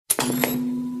You're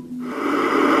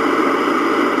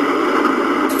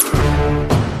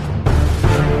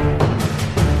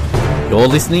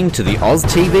listening to the Oz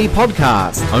TV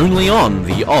podcast, only on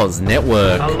the Oz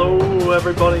Network. Hello,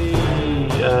 everybody,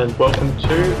 and welcome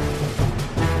to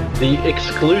the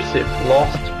exclusive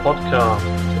Lost podcast,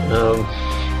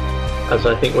 as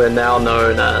I think we're now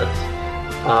known as.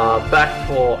 Back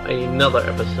for another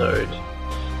episode.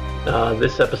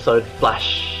 This episode,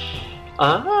 Flash.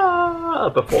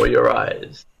 Before your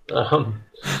eyes. We're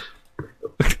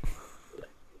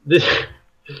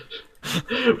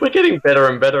getting better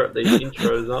and better at these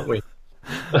intros, aren't we?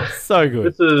 So good.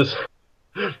 This is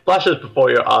Flashes Before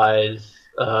Your Eyes.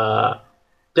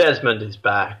 Desmond is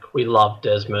back. We love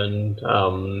Desmond.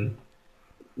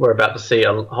 We're about to see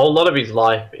a whole lot of his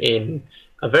life in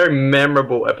a very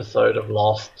memorable episode of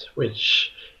Lost,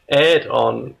 which aired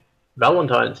on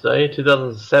Valentine's Day,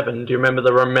 2007. Do you remember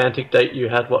the romantic date you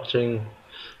had watching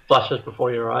Flashes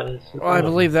Before Your Eyes? I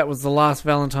believe that was the last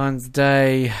Valentine's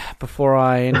Day before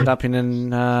I ended up in an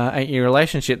 8-year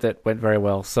relationship that went very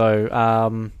well. So,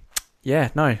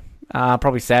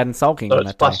 probably sad and sulking. So on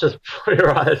it's that day. Flashes Before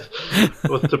Your Eyes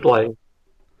was to blame.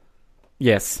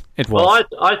 Yes, it was. Well,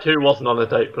 I too wasn't on a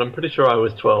date, but I'm pretty sure I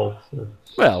was 12. So.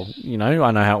 Well,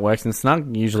 I know how it works in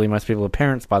Snug. Usually most people are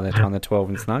parents by the time they're 12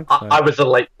 in Snug. So. I was a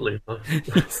late bloomer.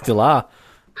 Still are.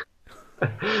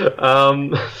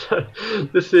 So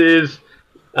this is,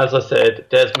 as I said,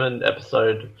 Desmond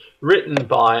episode written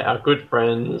by our good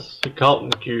friends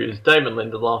Carlton Hughes, Damon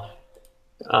Lindelof,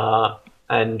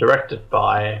 and directed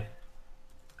by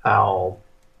our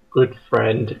good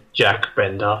friend Jack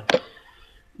Bender.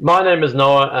 My name is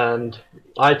Noah, and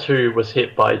I too was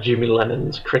hit by Jimmy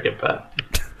Lennon's cricket bat.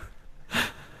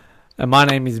 And my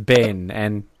name is Ben,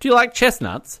 and do you like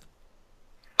chestnuts?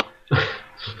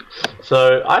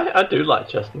 So I do like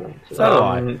chestnuts. So do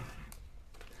I.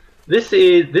 This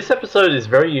episode is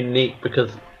very unique because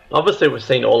obviously we've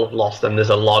seen all of Lost and there's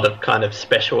a lot of kind of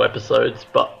special episodes,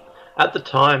 but at the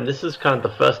time this is kind of the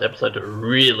first episode to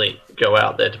really go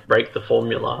out there to break the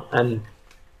formula. And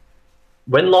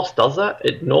when Lost does that,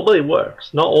 it normally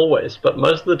works. Not always, but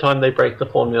most of the time they break the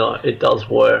formula, it does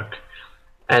work.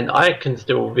 And I can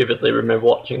still vividly remember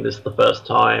watching this the first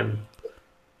time.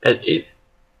 And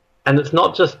it's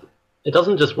not just, it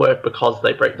doesn't just work because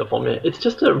they break the formula. It's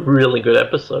just a really good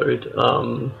episode.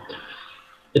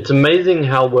 It's amazing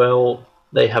how well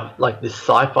they have like this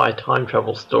sci-fi time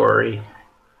travel story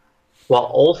while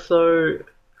also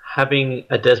having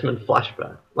a Desmond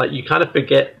flashback. Like, you kind of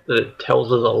forget that it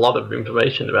tells us a lot of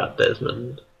information about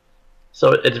Desmond.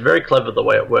 So it's very clever the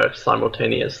way it works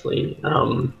simultaneously.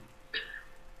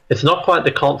 It's not quite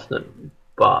the constant,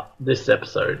 but this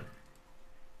episode,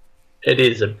 it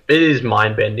is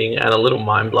mind-bending and a little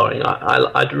mind-blowing.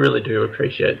 I really do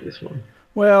appreciate this one.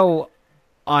 Well,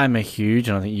 I'm a huge,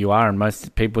 and I think you are, and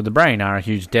most people with the brain are a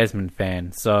huge Desmond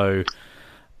fan. So,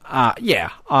 I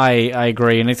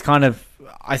agree. And it's kind of,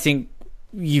 I think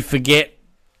you forget,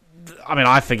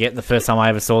 I forget the first time I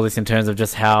ever saw this in terms of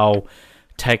just how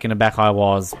taken aback I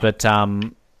was. But,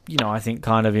 I think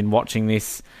kind of in watching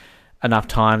this enough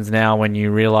times now, when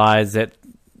you realise that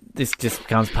this just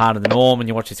becomes part of the norm and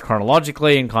you watch this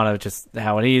chronologically and kind of just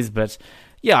how it is. But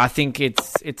yeah, I think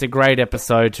it's a great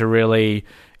episode to really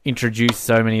introduce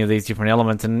so many of these different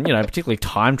elements and, particularly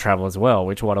time travel as well,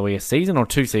 which, what are we, a season or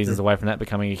 2 seasons away from that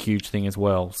becoming a huge thing as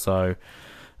well. So,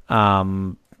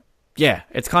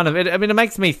 it's kind of, it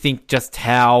makes me think just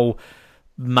how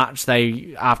much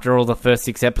they, after all the first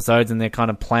 6 episodes and they're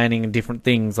kind of planning different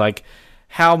things, like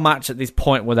how much at this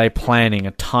point were they planning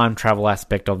a time travel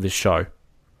aspect of this show?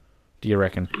 Do you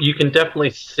reckon? You can definitely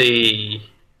see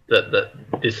that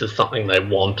this is something they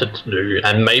wanted to do,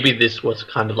 and maybe this was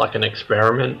kind of like an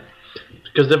experiment,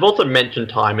 because they've also mentioned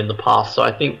time in the past, so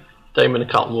I think Damon and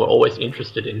Carlton were always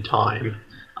interested in time.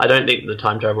 I don't think the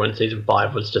time travel in season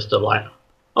 5 was just why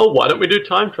don't we do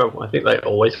time travel? I think they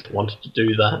always wanted to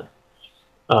do that.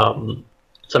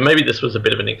 So maybe this was a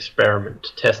bit of an experiment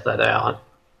to test that out,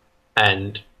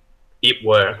 and it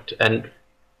worked. And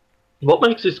what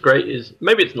makes this great is,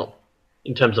 maybe it's not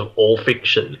in terms of all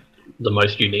fiction the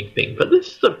most unique thing, but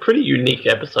this is a pretty unique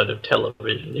episode of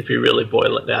television if you really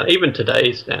boil it down, even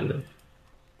today's standard.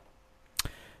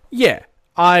 Yeah,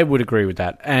 I would agree with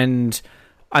that. And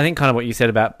I think kind of what you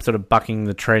said about sort of bucking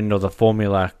the trend or the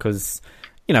formula, because,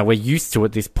 we're used to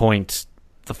at this point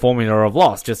the formula of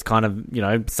Lost, just kind of,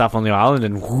 stuff on the island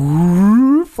and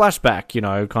flashback,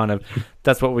 kind of,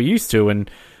 that's what we're used to.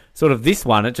 And sort of this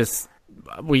one, it just,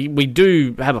 we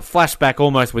do have a flashback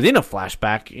almost within a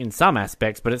flashback in some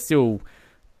aspects, but it's still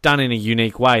done in a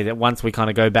unique way that once we kind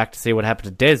of go back to see what happened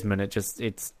to Desmond,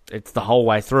 it's the whole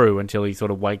way through until he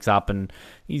sort of wakes up and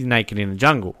he's naked in the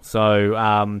jungle. So,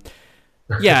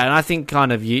 yeah, and I think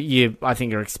kind of I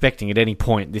think you're expecting at any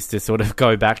point this to sort of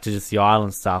go back to just the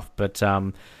island stuff. But,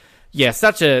 yeah,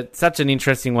 such an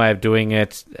interesting way of doing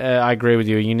it. I agree with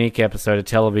you, a unique episode of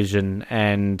television.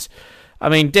 And, I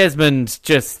mean, Desmond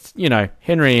just,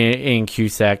 Henry Ian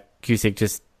Cusick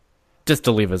just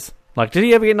delivers. Like, did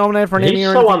he ever get nominated for an Emmy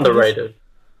or anything? He's so underrated.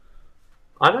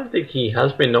 I don't think he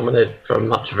has been nominated for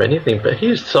much of anything, but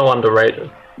he's so underrated.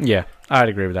 Yeah, I'd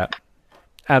agree with that.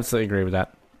 Absolutely agree with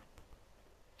that.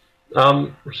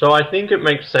 So I think it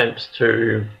makes sense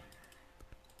to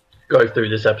go through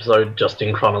this episode just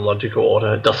in chronological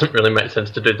order. It doesn't really make sense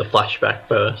to do the flashback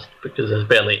first, because there's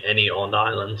barely any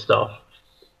on-island stuff.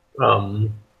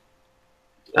 And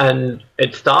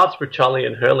it starts with Charlie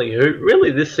and Hurley, who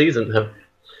really this season have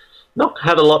not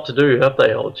had a lot to do, have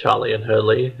they, old Charlie and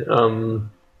Hurley?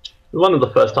 One of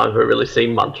the first times we really see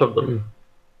much of them.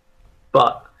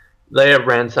 But they are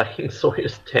ransacking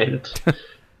Sawyer's tent.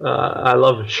 I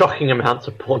love shocking amounts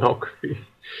of pornography.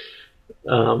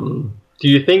 Do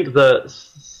you think that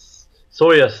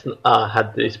Sawyer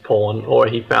had this porn, or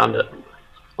he found it?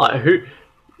 Like,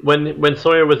 when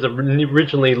Sawyer was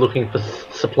originally looking for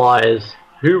supplies,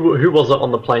 who was it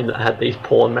on the plane that had these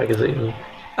porn magazines?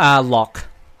 Locke,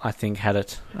 I think, had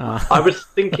it. I was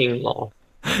thinking Locke.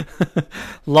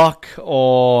 Locke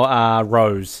or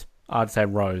Rose. I'd say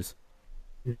Rose.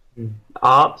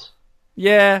 Art?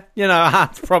 Yeah,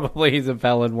 Art probably is a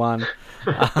valid one.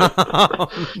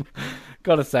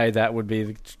 Got to say that would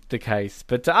be the case.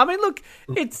 But, I mean, look,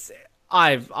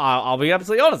 I'll be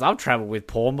absolutely honest, I've travelled with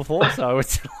porn before, so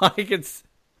it's like it's...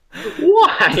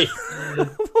 Why?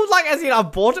 Well, like, as in,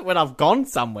 I've bought it when I've gone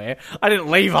somewhere. I didn't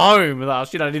leave home. Oh,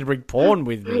 shit, I didn't bring porn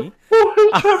with me. Well,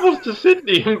 who travels to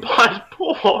Sydney and buys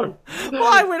porn?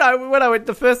 Well, when I went,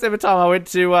 the first ever time I went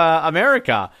to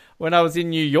America, when I was in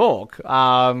New York,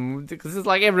 because it's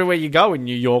like everywhere you go in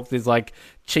New York, there's like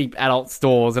cheap adult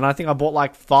stores, and I think I bought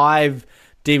like 5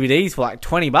 DVDs for like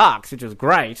 $20, which was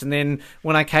great. And then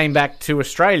when I came back to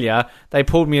Australia, they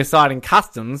pulled me aside in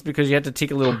customs because you had to tick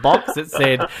a little box that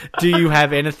said, do you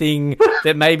have anything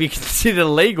that may be considered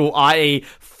illegal, i.e.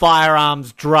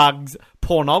 firearms, drugs,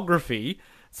 pornography?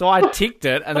 So I ticked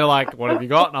it, and they're like, what have you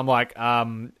got? And I'm like,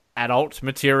 adult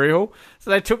material.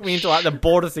 So they took me into like the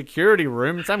border security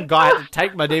room. Some guy had to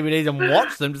take my DVDs and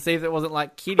watch them to see if it wasn't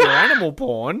like kiddie or animal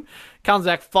porn. Comes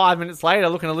back 5 minutes later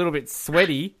looking a little bit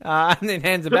sweaty, and then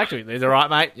hands it back to me. He's all right,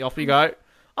 mate. Off you go.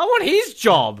 I want his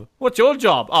job. What's your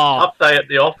job? Oh, update at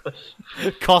the office.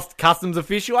 Customs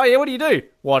official. Oh, yeah, what do?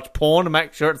 Watch porn to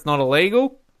make sure it's not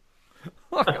illegal?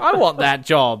 I want that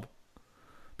job.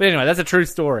 But anyway, that's a true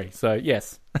story, so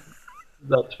yes.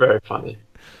 That's very funny.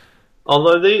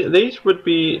 Although these would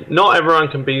be... Not everyone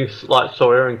can be like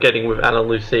Sawyer and getting with Ana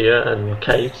Lucia and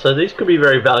Kate, so these could be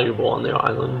very valuable on the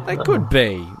island. They could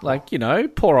be. Like,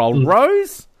 poor old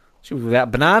Rose. She was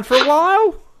without Bernard for a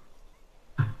while.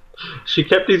 She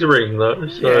kept his ring, though.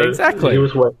 So yeah, exactly. He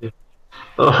was waiting.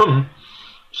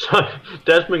 So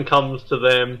Desmond comes to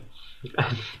them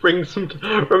and brings them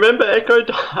to... Remember Echo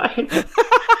died?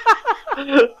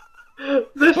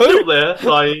 They're still there,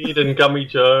 Saeed and Gummy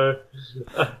Joe.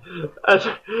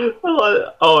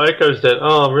 Oh, Echo's dead.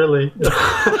 Oh, really?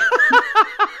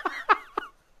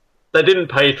 They didn't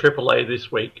pay AAA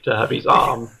this week to have his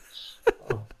arm.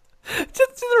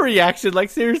 Just the reaction, like,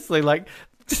 seriously, like,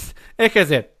 just, Echo's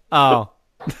dead. Oh.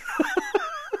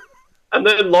 And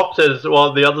then Locke says,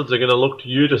 well, the others are going to look to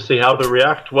you to see how to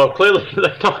react. Well, clearly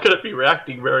they're not going to be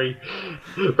reacting very,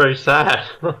 very sad.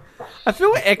 I feel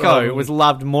like Echo was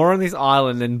loved more on this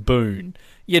island than Boone.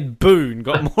 Yet Boone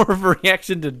got more of a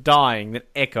reaction to dying than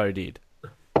Echo did.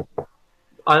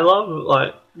 I love,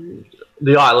 like,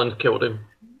 the island killed him.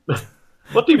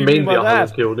 What do you mean the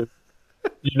island killed him?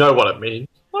 You know what it means.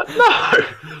 Like,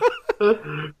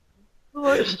 no!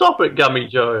 Like, stop it, Gummy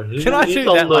Joe. Can I do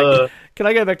that? Like, can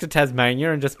I go back to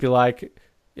Tasmania and just be like,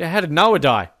 yeah, how did Noah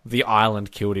die? The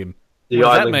island killed him. What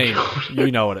does that mean?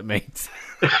 You know what it means.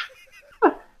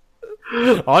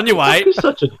 On your way.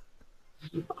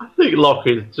 I think Locke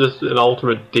is just an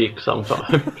ultimate dick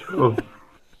sometimes.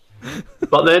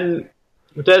 But then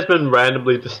Desmond,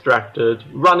 randomly distracted,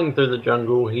 running through the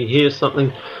jungle, he hears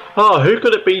something. Oh, who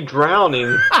could it be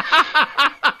drowning?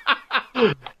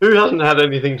 Who hasn't had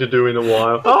anything to do in a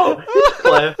while? Oh, it's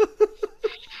Claire.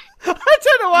 I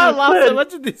don't know why I laugh so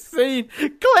much at this scene.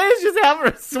 Claire's just out for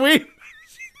a swim.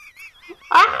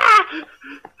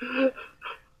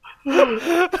 And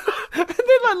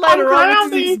then like, later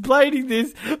on, she's explaining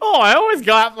this. Oh, I always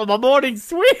go out for my morning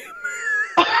swim.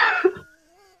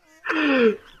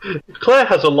 Claire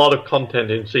has a lot of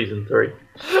content in season 3.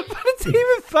 But it's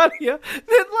even funnier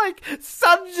that, like,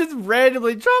 Sun's just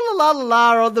randomly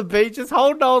tra-la-la-la-la on the beach, just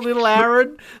holding old little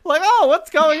Aaron. Like, oh,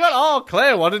 what's going on? Oh,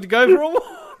 Claire wanted to go for a walk.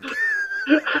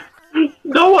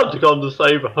 No one's gone to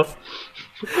save her.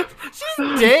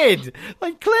 She's dead.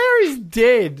 Like, Claire is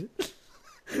dead.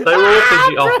 They were all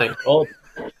thinking, oh, thank God.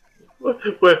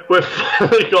 We've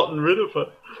finally gotten rid of her.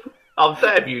 I'll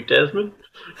stab you, Desmond.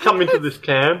 Come into this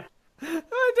camp.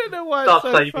 I don't know why Start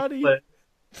it's so saving funny. Claire.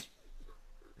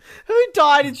 Who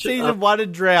died in season 1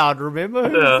 and drowned, remember?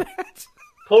 Who was that?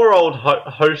 Poor old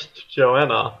host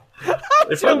Joanna.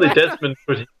 If only Desmond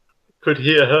could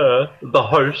hear her, the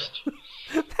host.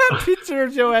 That picture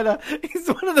of Joanna is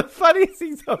one of the funniest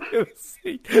things I've ever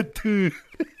seen.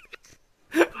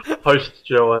 Host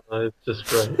Joanna is just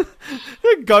great.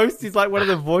 The ghost is like one of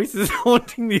the voices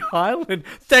haunting the island.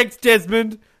 Thanks,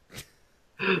 Desmond.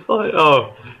 Like,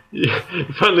 oh,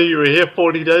 if only you were here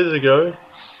 40 days ago.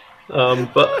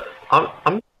 But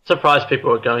I'm surprised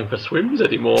people are going for swims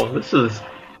anymore. This is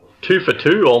 2 for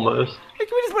 2 almost. Hey,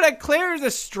 can we just put out Claire is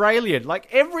Australian? Like,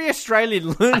 every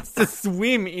Australian learns to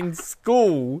swim in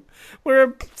school.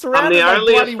 We're surrounded by I'm the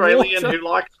only bloody Australian water. who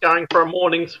likes going for a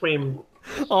morning swim.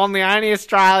 I'm the only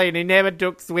Australian who never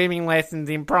took swimming lessons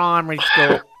in primary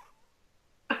school.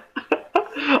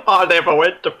 I never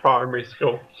went to primary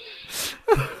school.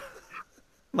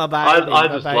 My baby, I my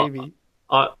just baby.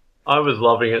 I was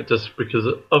loving it just because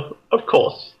of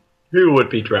course, who would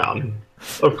be drowning?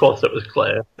 Of course it was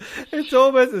Claire. It's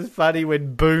almost as funny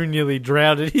when Boone nearly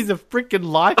drowned. He's a freaking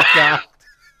lifeguard.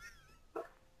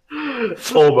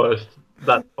 Almost.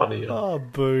 That's funny. Oh,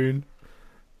 Boone.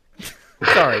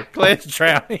 Sorry, Claire's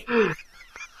drowning.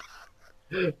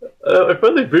 If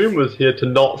only Boone was here to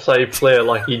not save Claire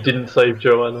like he didn't save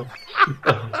Joanna.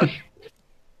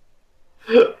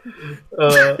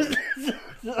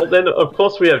 And then, of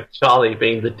course, we have Charlie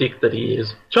being the dick that he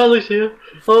is. Charlie's here.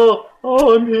 Oh,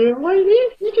 I'm here. Like,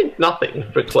 he did nothing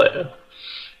for Claire.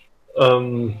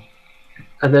 And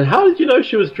then, how did you know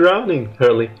she was drowning,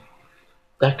 Hurley?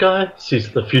 That guy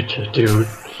sees the future, dude.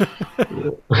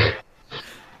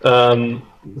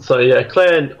 So yeah,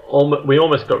 Claire, we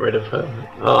almost got rid of her.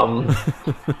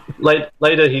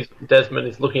 Later, Desmond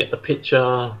is looking at the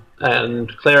picture,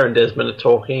 and Claire and Desmond are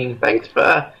talking. Thanks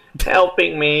for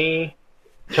helping me.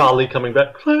 Charlie coming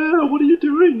back. Claire, what are you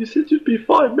doing? You said you'd be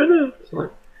 5 minutes.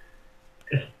 Like,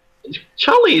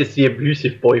 Charlie is the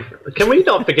abusive boyfriend. Can we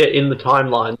not forget in the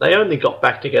timeline, they only got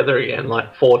back together again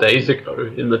like 4 days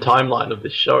ago in the timeline of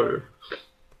this show.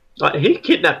 Like, he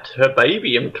kidnapped her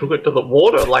baby and took it to the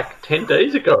water like 10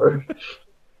 days ago.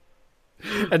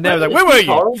 And now they're like, where were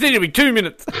you? You said it'd be 2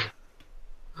 minutes.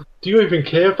 Do you even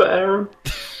care for Aaron?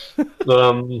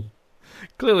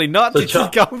 Clearly not. So She's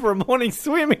just going for a morning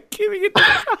swim and giving it to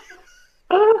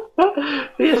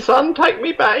Here, son, take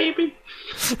me, baby.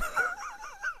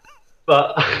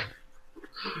 But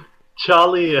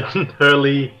Charlie and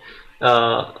Hurley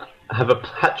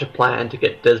hatch a plan to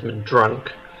get Desmond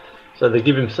drunk. So they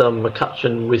give him some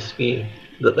McCutcheon whiskey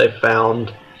that they've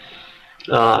found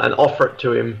and offer it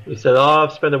to him. He said,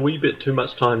 I've spent a wee bit too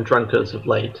much time drunk as of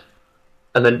late.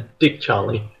 And then Dick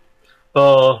Charlie.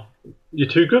 You're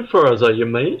too good for us, are you,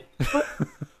 mate?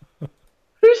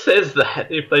 Who says that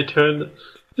if they turn...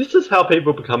 This is how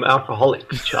people become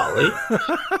alcoholics, Charlie.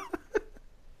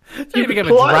 you become a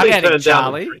drug addict,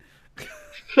 Charlie.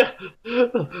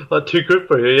 Too good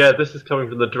for you. Yeah, this is coming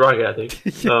from the drug addict.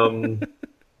 And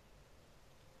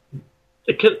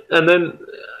then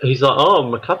he's like, oh,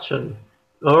 McCutcheon.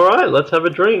 All right, let's have a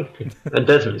drink. And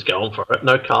Desmond's going for it.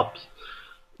 No cups.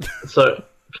 So...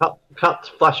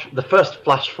 Cuts the first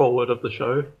flash forward of the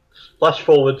show. Flash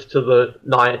forwards to the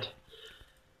night.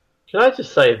 Can I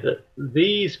just say that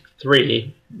these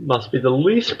three must be the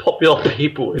least popular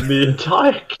people in the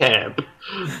entire camp?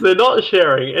 They're not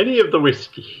sharing any of the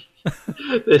whiskey.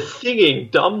 They're singing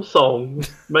dumb songs,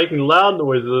 making loud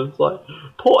noises. Like,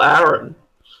 poor Aaron.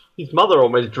 His mother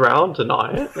almost drowned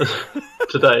today.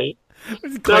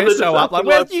 Claire show up like,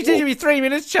 well, you said you'd be 3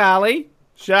 minutes, Charlie.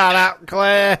 Shut up,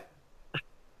 Claire.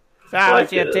 Like,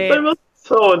 they must be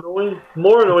so annoying.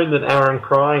 More annoying than Aaron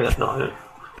crying at night.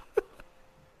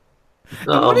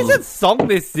 What is that song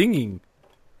they're singing?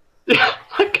 Yeah,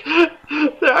 like,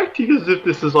 they're acting as if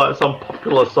this is like some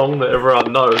popular song that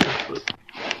everyone knows.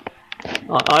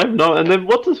 I have no... And then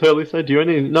what does Hurley say? Do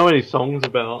you know any songs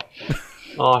about...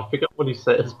 I forget what he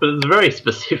says, but it's very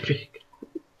specific.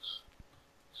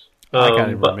 I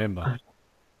can't even remember.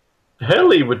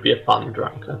 Hurley would be a fun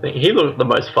drunk, I think. He looked the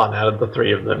most fun out of the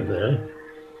three of them there.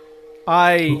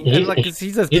 He's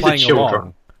just playing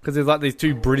along. because there's like these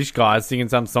two British guys singing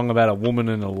some song about a woman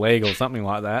and a leg or something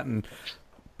like that, and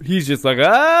he's just like,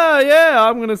 yeah,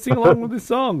 I'm going to sing along with this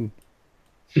song.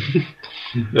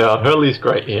 Yeah, Hurley's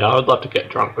great here. I would love to get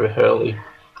drunk with Hurley.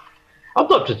 I'd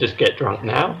love to just get drunk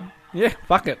now. Yeah,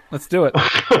 fuck it. Let's do it.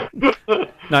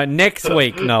 No, next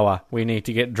week, Noah, we need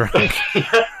to get drunk.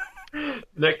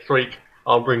 Next week,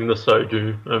 I'll bring the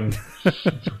soju and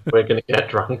we're going to get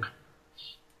drunk.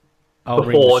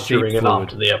 Before, during, and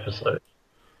after the episode.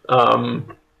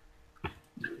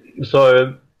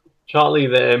 So, Charlie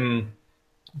then...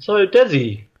 So,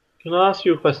 Desi, can I ask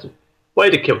you a question? Way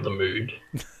to kill the mood,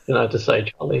 to say,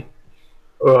 Charlie.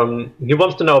 He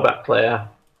wants to know about Claire.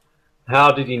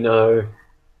 How did he know?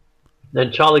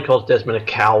 Then Charlie calls Desmond a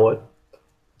coward.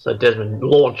 So Desmond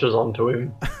launches onto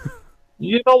him.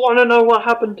 You don't want to know what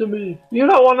happened to me. You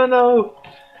don't want to know.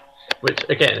 Which,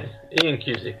 again, Ian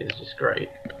Cusick is just great.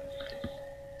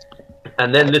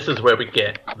 And then this is where we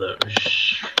get the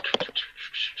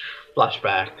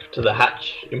flashback to the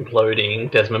hatch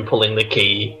imploding, Desmond pulling the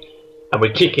key, and we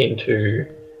kick into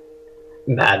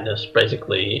madness,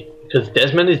 basically, because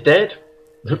Desmond is dead.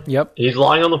 Yep. He's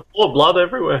lying on the floor, blood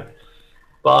everywhere.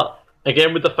 But,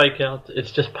 again, with the fake out,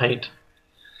 it's just paint.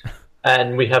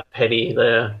 And we have Penny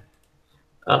there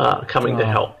coming to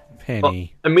help.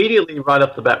 Penny. But immediately, right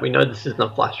off the bat, we know this isn't a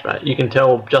flashback. You can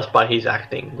tell just by his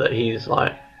acting that he's,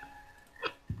 like,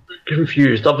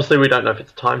 confused. Obviously, we don't know if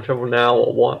it's time travel now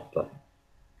or what, but...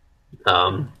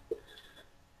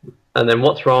 And then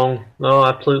what's wrong? No,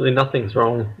 absolutely nothing's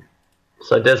wrong.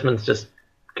 So Desmond's just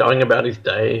going about his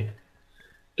day,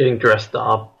 getting dressed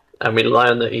up, and we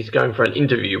learn that he's going for an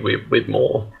interview with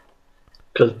Moore,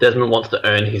 because Desmond wants to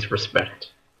earn his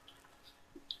respect.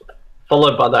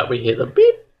 Followed by that, we hear the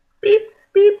beep, beep,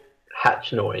 beep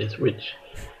hatch noise, which,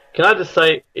 can I just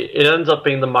say, it ends up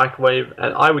being the microwave,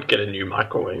 and I would get a new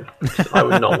microwave. I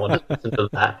would not want to listen to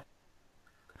that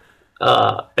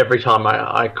every time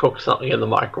I cook something in the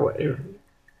microwave.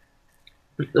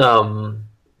 And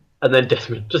then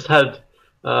Desmond just had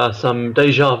some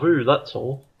deja vu, that's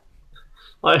all.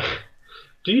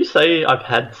 Do you say I've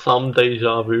had some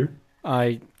deja vu?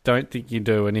 I don't think you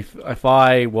do. And if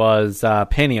I was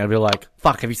Penny, I'd be like,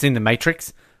 fuck, have you seen The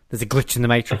Matrix? There's a glitch in The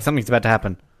Matrix. Something's about to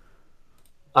happen.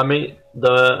 I mean,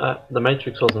 the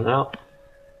Matrix wasn't out.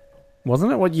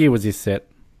 Wasn't it? What year was this set?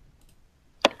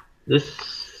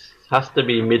 This has to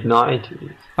be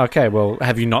mid-90s. Okay, well,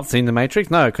 have you not seen The Matrix?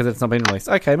 No, because it's not been released.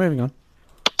 Okay, moving on.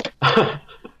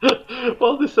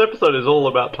 Well, this episode is all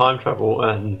about time travel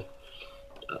and...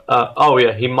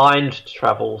 he mind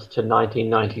travels to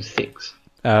 1996.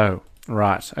 Oh,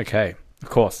 right. Okay. Of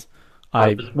course.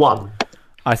 Just one.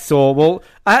 I saw... Well,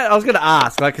 I was going to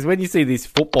ask, because when you see this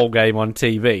football game on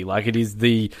TV, it is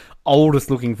the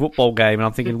oldest-looking football game, and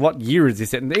I'm thinking, what year is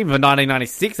this? And even for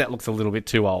 1996, that looks a little bit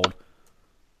too old.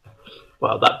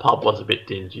 Well, that pub was a bit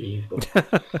dingy. But,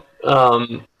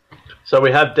 so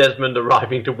we have Desmond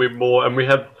arriving to win more, and we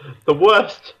have the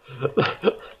worst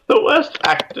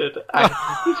acted.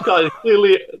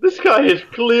 This guy is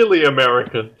clearly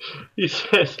American. He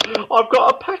says, "I've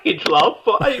got a package, love,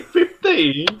 for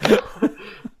 $8.15."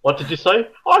 What did you say?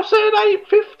 I said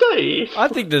 $8.15. I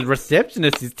think the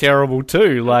receptionist is terrible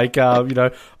too. I've got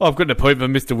an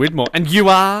appointment with Mr. Widmore, and you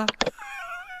are.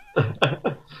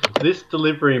 This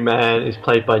delivery man is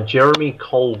played by Jeremy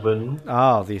Colvin.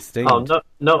 Oh, the esteemed. Oh,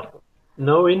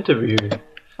 no interview.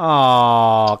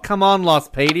 Oh, come on,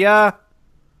 Lostpedia.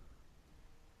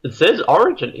 It says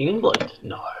Origin England.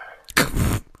 No.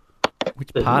 Which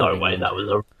There's part no of way England? that was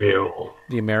a real...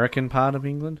 The American part of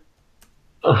England?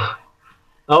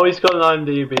 Oh, he's got an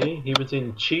IMDb. He was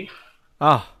in Chief.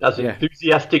 Oh, as an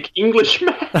enthusiastic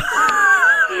Englishman.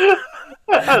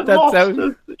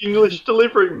 English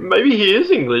delivery. Maybe he is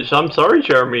English. I'm sorry,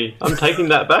 Jeremy. I'm taking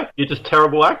that back. You're just a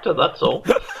terrible actor, that's all.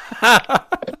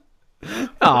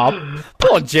 Oh,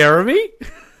 poor Jeremy.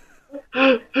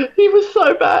 He was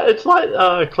so bad. It's like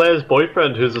Claire's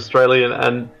boyfriend, who's Australian,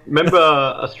 and remember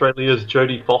Australia's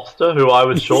Jodie Foster, who I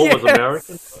was sure was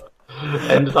American,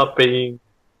 ended up being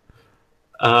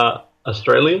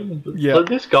Australian. Yeah. So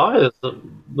this guy has the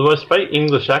most fake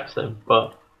English accent,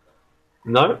 but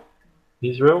no,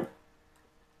 he's real.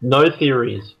 No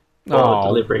theories for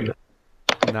delivery.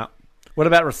 No. What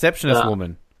about receptionist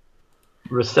woman?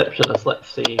 Receptionist, let's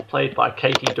see, played by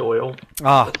Katie Doyle.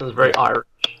 Ah, this is very Irish.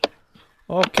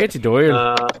 Oh, Katie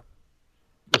Doyle.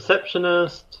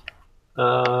 Receptionist,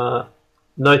 no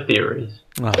theories.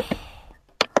 Oh.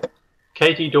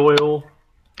 Katie Doyle,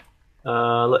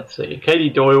 let's see. Katie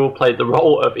Doyle played the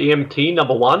role of EMT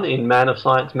number 1 in Man of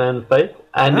Science, Man of Faith,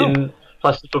 and in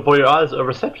flashes before your eyes, a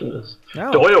receptionist.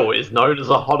 Oh. Doyle is known as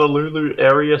a Honolulu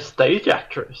area stage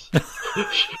actress.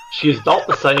 She is not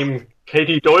the same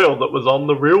Katie Doyle that was on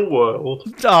The Real World.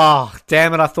 Oh,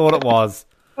 damn it, I thought it was.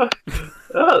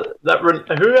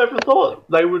 Whoever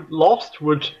thought they would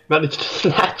manage to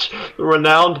snatch the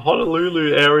renowned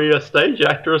Honolulu area stage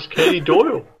actress Katie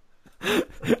Doyle.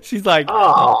 She's like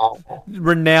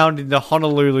renowned in the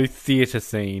Honolulu theatre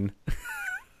scene.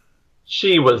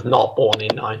 She was not born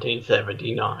in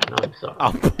 1979, I'm sorry.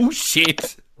 Oh,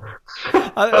 bullshit.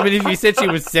 I mean, if you said she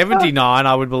was 79,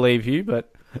 I would believe you, but...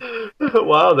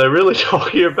 Wow, they're really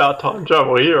talking about time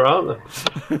travel here, aren't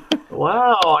they?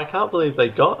 Wow, I can't believe they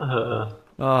got her.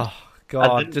 Oh,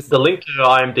 God. The link to her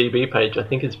IMDb page, I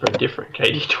think, is for a different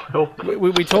Katie Doyle.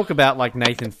 We talk about, like,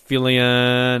 Nathan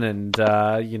Fillion and,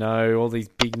 all these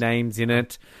big names in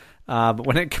it. But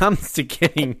when it comes to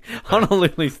getting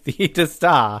Honolulu's theatre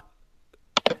star...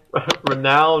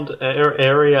 Renowned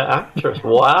area actress.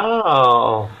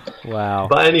 Wow.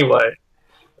 But anyway,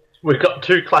 we've got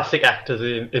two classic actors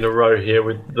in a row here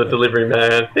with the delivery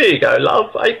man. Here you go,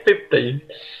 love, 8:15.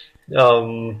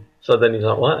 So then he's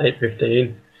like, what,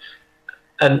 8:15?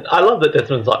 And I love that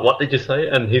Desmond's like, what did you say?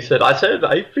 And he said, I said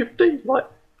 8:15. Like,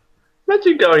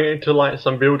 imagine going into like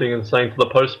some building and saying to the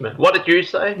postman, what did you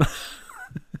say?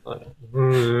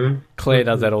 Claire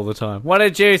does that all the time. What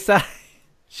did you say?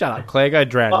 Shut up, Claire. Go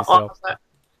drown yourself.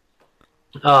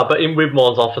 But in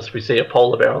Widmore's office, we see a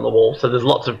polar bear on the wall. So there's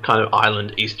lots of kind of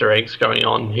island Easter eggs going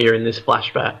on here in this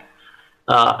flashback.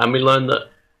 And we learn that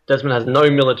Desmond has no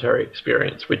military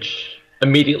experience, which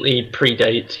immediately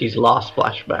predates his last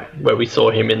flashback, where we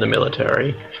saw him in the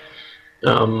military. We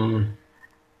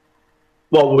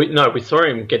saw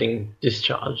him getting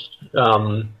discharged.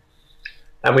 And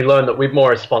we learned that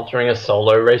Widmore is sponsoring a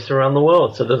solo race around the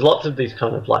world. So there's lots of these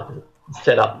kind of like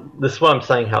set up. This is why I'm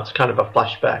saying how it's kind of a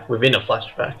flashback within a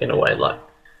flashback in a way. Like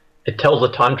it tells a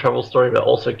time travel story, but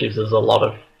also gives us a lot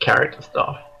of character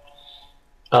stuff.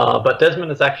 But Desmond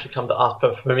has actually come to ask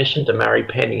for permission to marry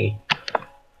Penny,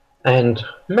 and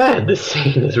man, this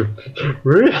scene is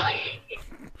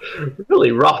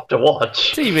really rough to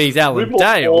watch. TV's Alan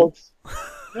Dale.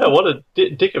 Yeah, what a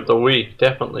dick of the week,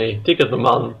 definitely dick of the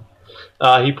month.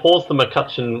 He pours the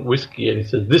McCutcheon whiskey and he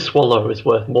says, "This swallow is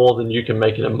worth more than you can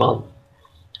make in a month.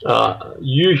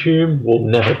 You, Hume, will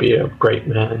never be a great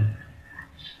man."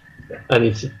 And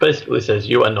he basically says,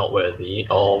 "You are not worthy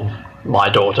of my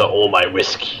daughter or my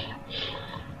whiskey."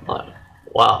 Like,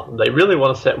 wow, they really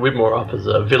want to set Widmore up as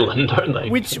a villain, don't they?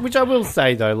 Which I will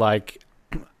say, though, like,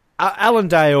 Alan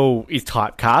Dale is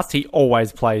typecast. He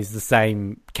always plays the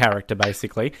same character,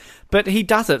 basically. But he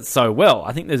does it so well.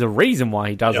 I think there's a reason why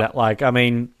he does that. Like, I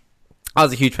mean, I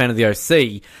was a huge fan of the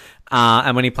OC.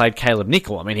 And when he played Caleb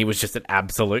Nichol, I mean, he was just an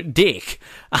absolute dick.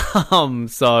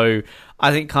 So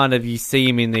I think kind of you see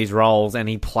him in these roles and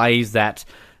he plays that,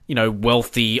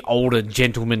 wealthy, older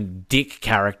gentleman dick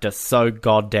character so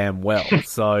goddamn well.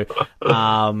 So,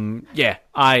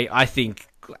 I think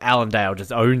Alan Dale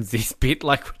just owns this bit.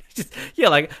 Like,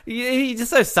 he's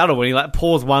just so subtle when he like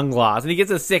pours one glass and he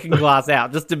gets a second glass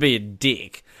out just to be a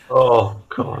dick. Oh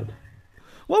God!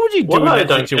 What would you do in that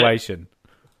situation?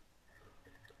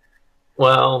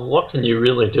 Well, what can you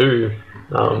really do?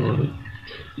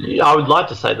 I would like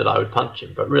to say that I would punch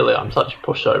him, but really I'm such a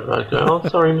pushover. I'd go, "Oh,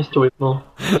 sorry, Mr. Whitmore."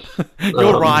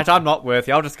 You're right, I'm not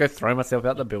worthy. I'll just go throw myself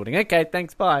out the building. Okay,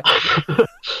 thanks, bye.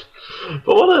 But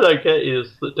what I don't get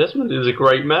is that Desmond is a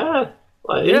great man.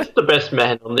 Like, he's the best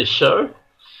man on this show.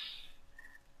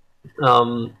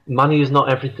 Money is not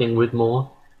everything, Widmore.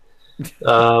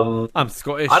 I'm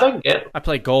Scottish. I don't get... I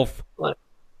play golf. Like,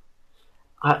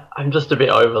 I'm just a bit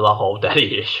over the whole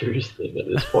daddy issues thing at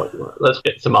this point. Like, let's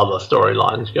get some other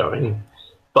storylines going.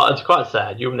 But it's quite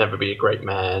sad. You'll never be a great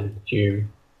man.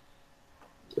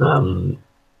 Alan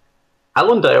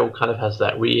Dale kind of has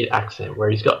that weird accent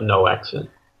where he's got no accent.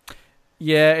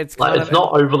 Yeah, it's kind like, it's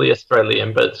not overly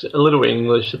Australian, but it's a little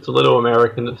English, it's a little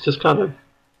American, it's just kind of...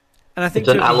 And I think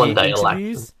it's an Alan Dale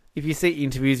accent. If you see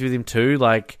interviews with him too,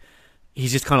 like,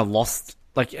 he's just kind of lost...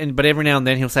 But every now and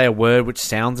then he'll say a word which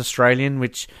sounds Australian,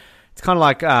 which... It's kind of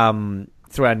like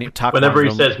through our Nip Tuck... Whenever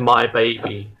he says, "my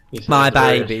baby..." My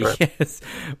baby, yes.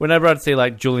 Whenever I'd see,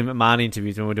 like, Julian McMahon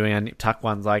interviews when we're doing our Nip Tuck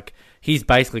ones, like... He's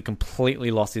basically completely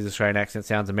lost his Australian accent,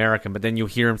 sounds American, but then you'll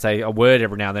hear him say a word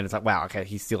every now and then. It's like, wow, okay,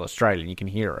 he's still Australian. You can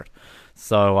hear it.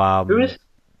 So, who is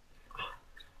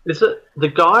it the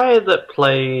guy that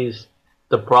plays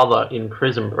the brother in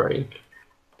Prison Break?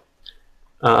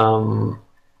 I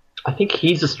think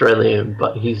he's Australian,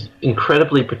 but he's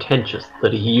incredibly pretentious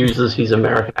that he uses his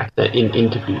American accent in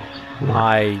interviews.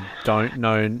 I don't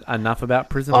know enough about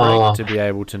Prison Break to be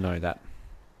able to know that.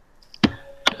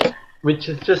 Which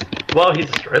is just, well, he's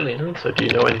Australian, so do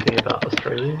you know anything about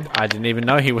Australian? I didn't even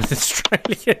know he was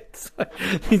Australian. So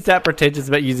he's that pretentious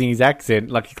about using his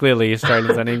accent. Like, clearly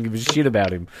Australians don't even give a shit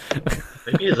about him.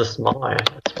 Maybe he's a spy.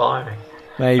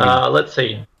 Maybe. Let's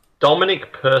see.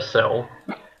 Dominic Purcell,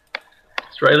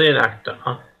 Australian actor.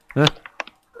 Huh?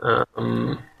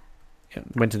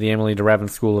 Went to the Emily de Ravin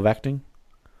School of Acting.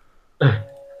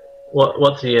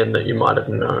 What's the end that you might have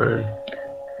known?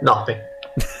 Nothing.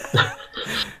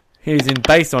 He's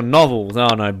based on novels. Oh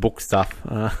no, book stuff.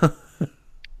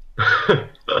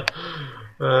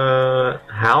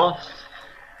 House,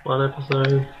 one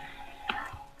episode.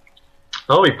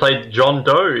 Oh, he played John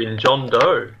Doe in John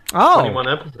Doe. Oh, 21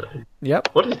 episodes. Yep.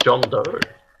 What is John Doe?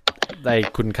 They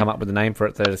couldn't come up with a name for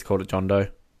it. They just called it John Doe.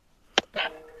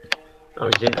 Oh,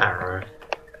 he's in Arrow.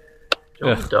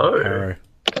 John Doe. Arrow.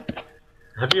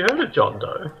 Have you heard of John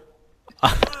Doe?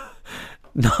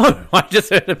 No, I just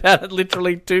heard about it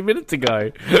literally 2 minutes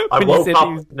ago. I woke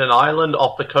up in an island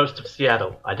off the coast of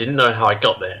Seattle. I didn't know how I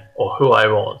got there or who I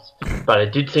was, but I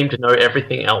did seem to know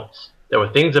everything else. There were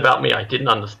things about me I didn't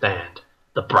understand.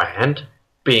 The brand,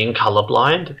 being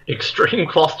colorblind, extreme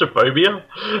claustrophobia,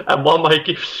 and while my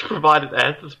gifts provided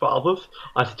answers for others,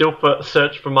 I still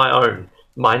search for my own.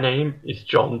 My name is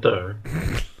John Doe.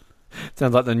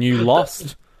 Sounds like the new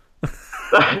Lost.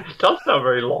 It does sound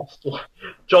very Lost.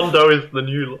 John Doe is the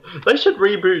new... They should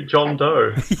reboot John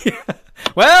Doe. Yeah.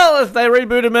 Well, if they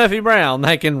rebooted Murphy Brown,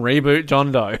 they can reboot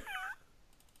John Doe.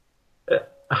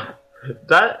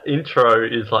 That intro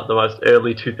is like the most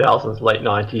early 2000s, late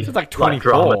 90s it's like 24.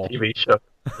 drama TV show.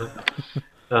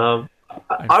 I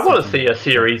want to see a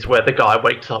series where the guy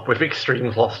wakes up with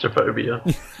extreme claustrophobia.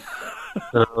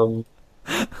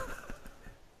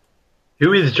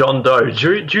 Who is John Doe?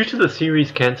 Due to the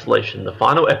series cancellation, the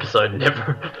final episode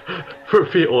never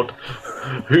revealed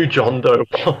who John Doe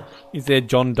was. Is there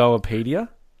John Doepedia?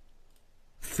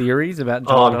 Series about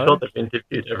John Doe? I'm sure they've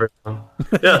interviewed everyone.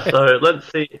 Yeah, so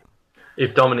let's see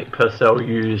if Dominic Purcell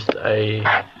used a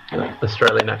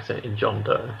Australian accent in John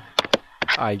Doe.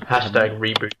 Hashtag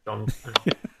reboot John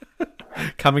Doe.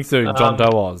 Coming soon, John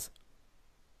Doe Oz.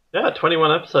 Yeah,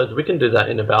 21 episodes. We can do that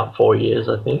in about 4 years,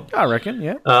 I think. I reckon,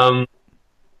 yeah.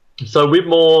 So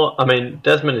Whitmore,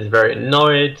 Desmond is very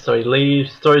annoyed, so he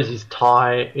leaves, throws his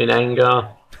tie in anger.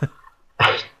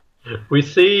 We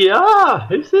see,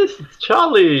 who's this? It's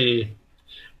Charlie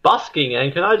busking,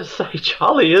 and can I just say,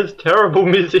 Charlie is a terrible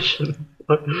musician.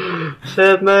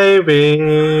 Said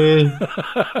maybe.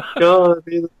 God,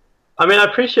 I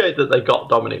appreciate that they got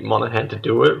Dominic Monaghan to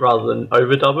do it rather than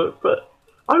overdub it, but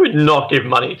I would not give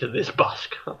money to this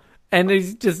busker. And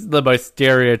he's just the most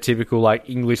stereotypical, like,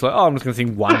 English, like, I'm just going to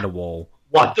sing Wonderwall.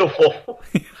 Wonderwall.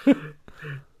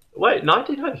 Wait,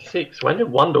 1996? When did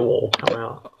Wonderwall come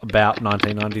out? About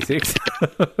 1996.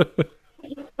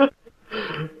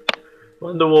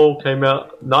 Wonderwall came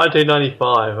out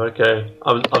 1995, okay.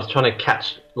 I was trying to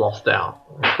catch Lost out.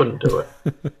 I couldn't do it.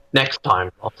 Next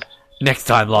time, Lost. Next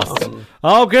time, Lost.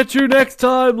 I'll get you next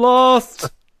time, Lost!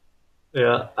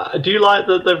 Yeah. Do you like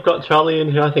that they've got Charlie in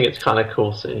here? I think it's kind of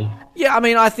cool seeing. Yeah,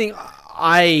 I think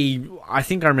I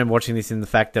remember watching this in the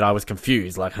fact that I was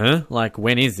confused. Like, huh? Like,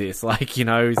 when is this? Like,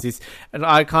 is this... And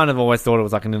I kind of always thought it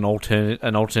was like an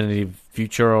alternative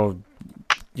future, or,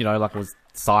 like it was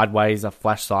sideways, a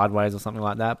flash sideways or something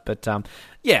like that. But,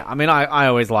 yeah, I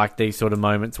always like these sort of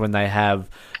moments when they have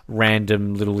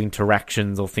random little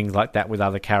interactions or things like that with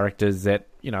other characters that,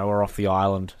 are off the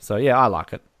island. So, yeah, I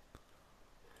like it.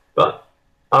 But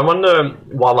I wonder,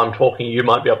 while I'm talking, you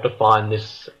might be able to find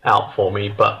this out for me,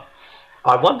 but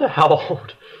I wonder how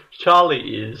old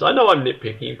Charlie is. I know I'm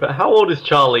nitpicking, but how old is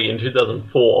Charlie in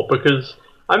 2004? Because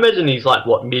I imagine he's like,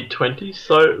 mid-20s?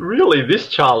 So really, this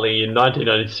Charlie in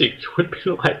 1996 would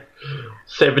be like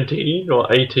 17 or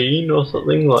 18 or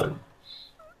something like.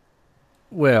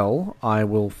 Well, I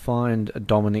will find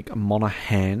Dominic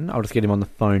Monaghan. I'll just get him on the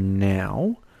phone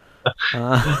now.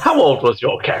 How old was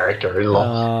your character in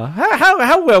Lost?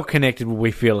 How well connected would we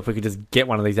feel if we could just get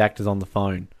one of these actors on the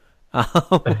phone?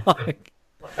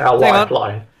 Our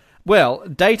lifeline. Well,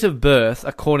 date of birth,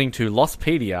 according to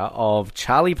Lostpedia, of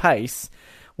Charlie Pace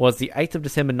was the 8th of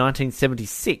December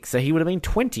 1976, so he would have been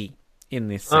 20 in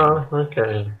this scene. Oh,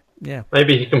 okay. Yeah.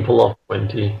 Maybe he can pull off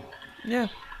 20. Yeah.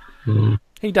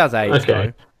 He does age,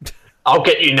 okay. Though. I'll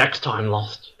get you next time,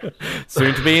 Lost.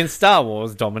 Soon to be in Star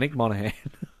Wars, Dominic Monaghan.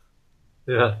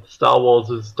 Yeah, Star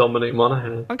Wars is Dominic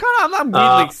Monaghan. I'm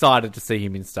really excited to see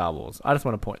him in Star Wars. I just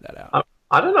want to point that out.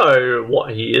 I don't know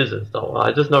what he is in Star Wars.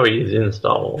 I just know he is in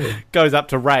Star Wars. Goes up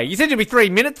to Ray. You said you'd be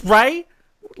 3 minutes, Ray?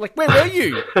 Like, where were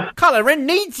you? Kylo Ren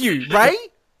needs you, Ray?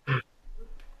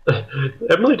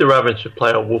 Emily de Raven should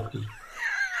play a Wookiee.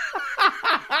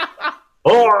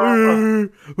 Oh,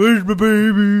 where's my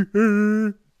baby?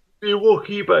 you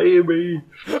Wookiee baby.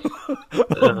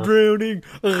 I'm drowning.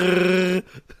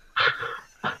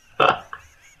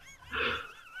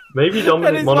 Maybe That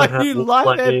Dominic is my Monaghan new will life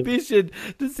play... ambition,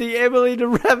 to see Emily de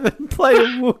Raven play a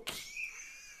Wookiee.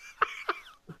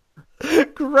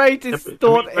 Greatest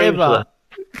thought ever.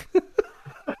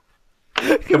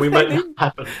 Can we make that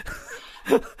happen?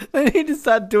 They need to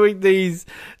start doing these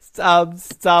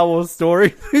Star Wars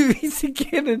story movies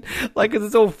again, and like, 'cause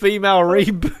it's all female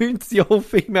reboots. The all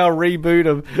female reboot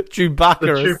of Chewbacca. The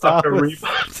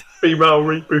Chewbacca female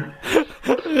reboot.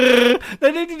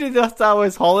 They need to do the Star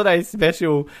Wars holiday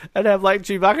special and have like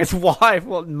Chewbacca's wife,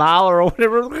 Marla or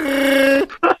whatever.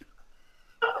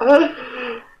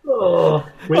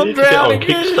 We I'm need to get on drowning.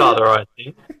 Kickstarter, I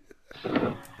think.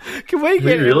 Can we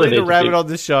get really Emily need to Rabbit be- on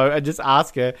the show and just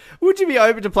ask her, would you be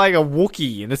open to playing a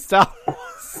Wookiee in a Star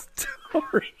Wars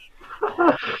story?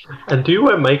 And do you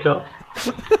wear makeup?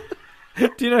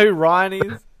 Do you know who Ryan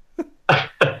is?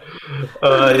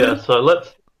 Yeah, so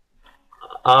let's...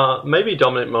 maybe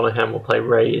Dominic Monaghan will play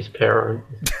Ray's parent.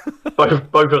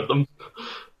 both of them.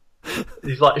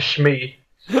 He's like Shmi.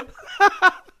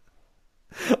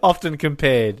 Often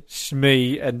compared,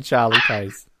 Shmi and Charlie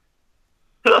Pace.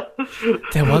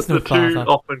 There was no The two father.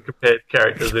 often compared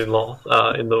characters in Lost,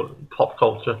 in the pop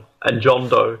culture. And John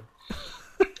Doe.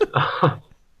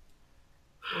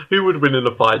 Who would win in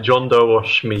a fight, John Doe or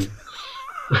Shmi?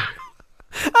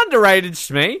 Underrated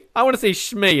Shmi. I want to see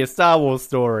Shmi, a Star Wars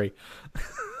story.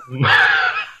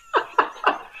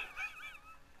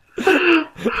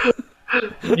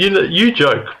 You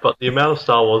joke, but the amount of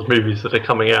Star Wars movies that are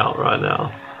coming out right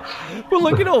now. Well,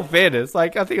 look, in all fairness,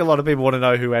 like, I think a lot of people want to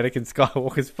know who Anakin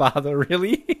Skywalker's father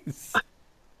really is.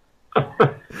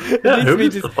 Yeah, who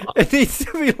is the father? It needs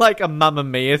to be like a Mamma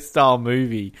Mia style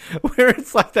movie where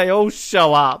it's like they all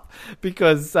show up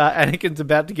because Anakin's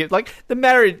about to get, like, the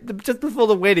marriage just before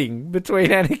the wedding between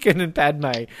Anakin and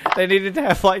Padme. They needed to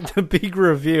have like the big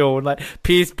reveal, and like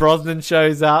Pierce Brosnan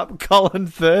shows up, Colin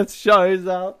Firth shows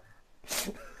up.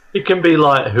 It can be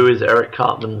like, who is Eric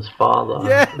Cartman's father?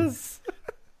 Yes.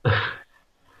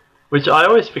 Which I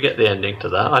always forget the ending to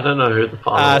that. I don't know who the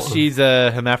father was. She's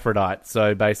a hermaphrodite,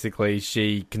 so basically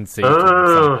she conceived him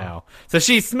somehow. So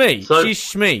she's Shmi. She's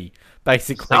Shmi,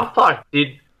 basically. South Park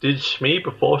did Shmi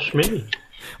before Shmi.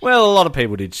 Well, a lot of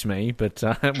people did Shmi, but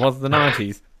it was the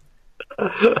 90s.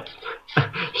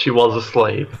 She was a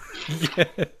slave.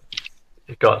 Yeah.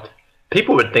 God.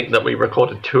 People would think that we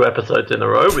recorded 2 episodes in a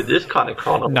row with this kind of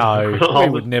chronology. No, we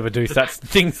would never do such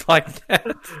things like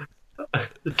that.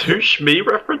 2 Shmi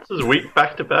references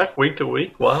back to back, week to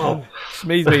week. Wow.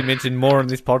 Shmi's been mentioned more on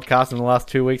this podcast in the last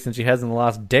 2 weeks than she has in the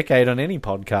last decade on any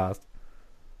podcast.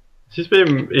 She's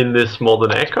been in this more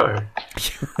than Echo.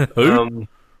 Who?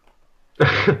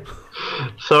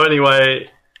 So anyway,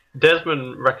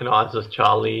 Desmond recognises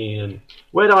Charlie and,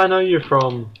 where do I know you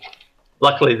from?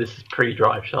 Luckily, this is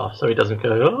pre-drive shaft, so he doesn't go,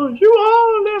 oh, you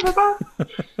are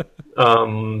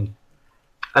never.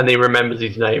 And he remembers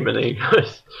his name, and he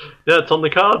goes, yeah, it's on the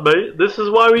card, mate. This is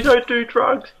why we don't do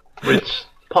drugs. Which,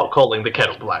 pot calling the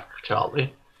kettle black,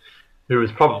 Charlie, who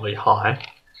was probably high.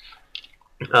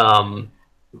 And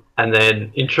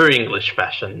then, in true English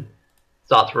fashion,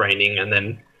 starts raining, and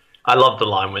then I love the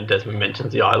line when Desmond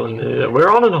mentions the island.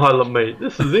 We're on an island, mate.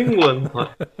 This is England.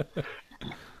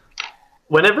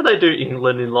 Whenever they do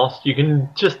England in Lost, you can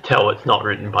just tell it's not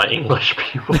written by English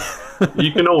people.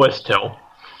 You can always tell.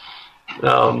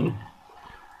 And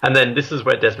then this is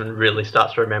where Desmond really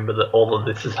starts to remember that all of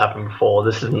this has happened before.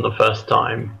 This isn't the first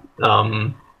time.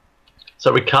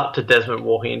 So we cut to Desmond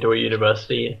walking into a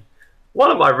university.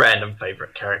 One of my random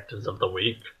favourite characters of the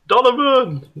week,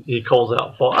 Donovan! He calls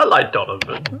out for, I like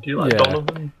Donovan. Do you like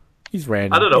Donovan? He's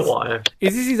random. I don't know why.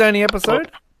 Is this his only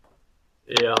episode?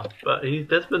 Yeah, but he's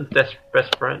Desmond's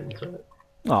best friend. So.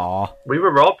 Aw. We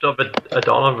were robbed of a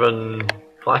Donovan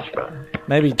flashback.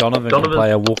 Maybe Donovan can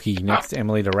play a Wookiee next to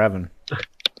Emily de Raven.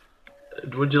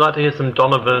 Would you like to hear some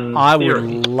Donovan I theories?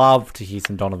 would love to hear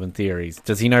some Donovan theories.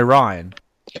 Does he know Ryan?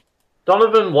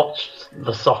 Donovan watched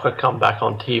the soccer come back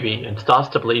on TV and starts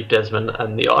to believe Desmond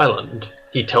and the island.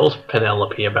 He tells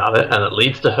Penelope about it, and it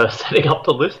leads to her setting up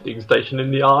the listening station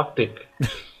in the Arctic.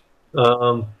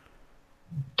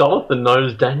 Donovan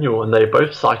knows Daniel, and they're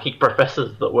both psychic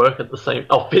professors that work at the same...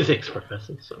 Oh, physics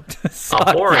professors. So.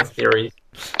 Boring theories.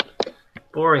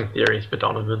 Boring theories for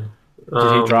Donovan.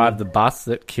 Did he drive the bus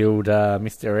that killed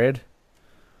Mr. Ed?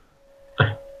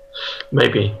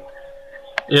 Maybe.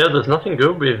 Yeah, there's nothing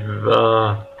good with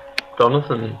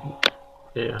Donovan.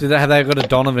 Yeah. Have they got a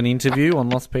Donovan interview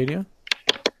on Lostpedia?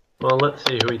 Well, let's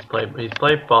see who he's played. He's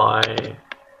played by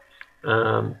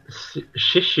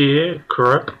Shishir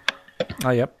Kurup. Oh,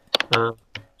 yep.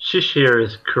 Shishir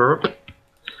is Kurup.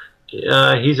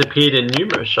 He's appeared in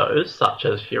numerous shows such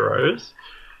as Heroes,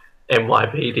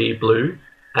 NYPD Blue,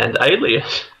 and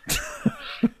Alias.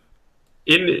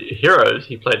 In Heroes,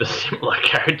 he played a similar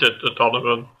character to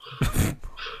Donovan.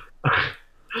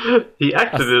 He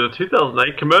acted in a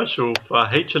 2008 commercial for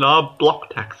H&R Block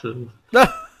Taxes.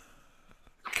 That's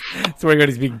where he got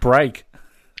his big break.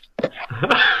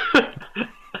 I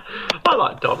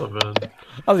like Donovan.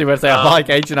 I was about to say, I like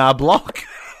H&R Block.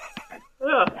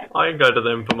 Yeah, I can go to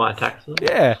them for my taxes.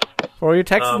 Yeah, for all your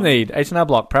taxes need. H&R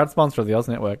Block, proud sponsor of the Oz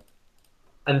Network.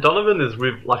 And Donovan is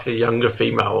with like a younger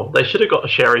female. They should have got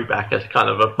Sherry back as kind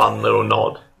of a fun little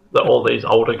nod. That all these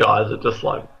older guys are just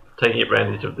like taking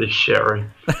advantage of this Sherry.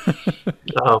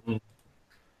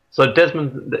 So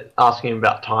Desmond asking him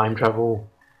about time travel,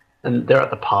 and they're at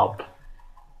the pub.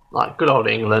 Like good old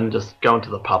England, just going to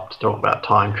the pub to talk about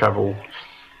time travel.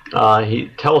 He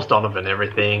tells Donovan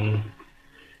everything,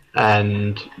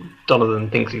 and Donovan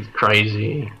thinks he's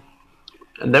crazy.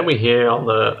 And then we hear on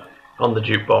the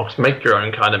jukebox, "Make Your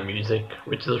Own Kind of Music,"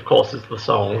 which is, of course, is the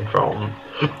song from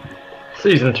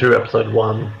Season 2, Episode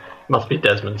 1. Must be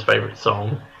Desmond's favourite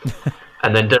song.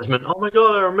 And then Desmond, "Oh my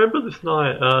god, I remember this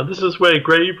night. This is where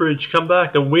Greybridge come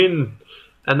back and win."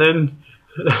 And then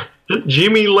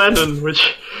Jimmy Lennon,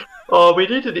 which... Oh, we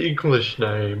need an English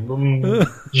name.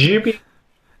 Jimmy...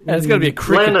 And it's got to be a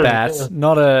cricket Lennon, bat, yeah.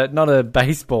 not a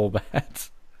baseball bat.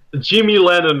 Jimmy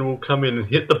Lennon will come in and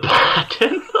hit the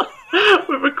bartender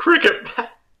with a cricket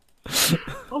bat.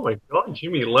 Oh my god,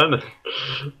 Jimmy Lennon.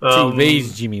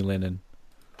 TV's Jimmy Lennon.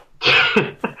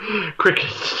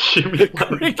 Cricket's Jimmy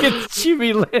Lennon. Cricket's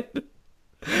Jimmy Lennon.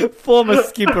 Former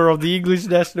skipper of the English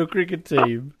national cricket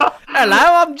team. Hello,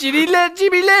 I'm Jimmy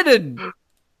Lennon.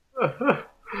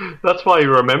 That's why he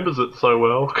remembers it so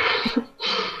well.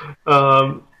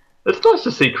 It's nice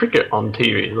to see cricket on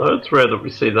TV, though. It's rare that we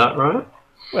see that, right?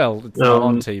 Well, it's not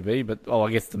on TV, but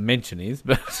I guess the mention is.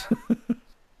 But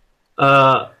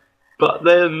but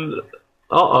then,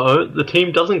 the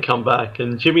team doesn't come back,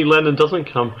 and Jimmy Lennon doesn't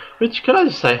come. Which, can I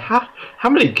just say, how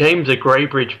many games are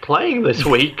Greybridge playing this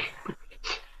week?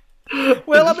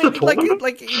 Well, I mean,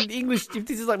 like in English, if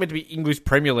this is like meant to be English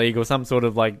Premier League or some sort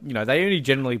of like, they only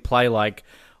generally play like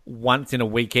once in a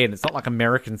weekend. It's not like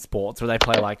American sports where they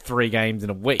play like 3 games in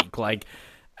a week. Like,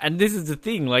 and this is the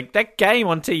thing, like that game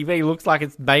on TV looks like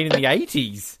it's made in the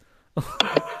 80s.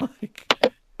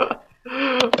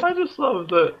 I just love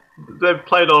that they've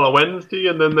played on a Wednesday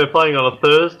and then they're playing on a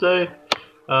Thursday.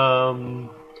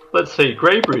 Let's see,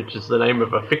 Greybridge is the name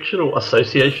of a fictional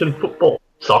association football,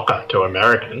 soccer to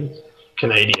Americans,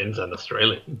 Canadians and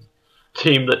Australians,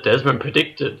 team that Desmond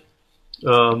predicted.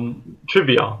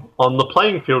 Trivia. On the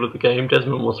playing field of the game,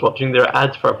 Desmond was watching their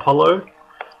ads for Apollo,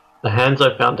 the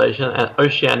Hanzo Foundation, and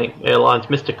Oceanic Airlines,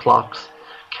 Mr. Clark's,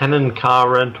 Canon Car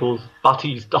Rentals,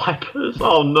 Butty's Diapers.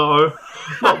 Oh no.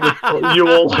 Not with you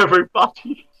all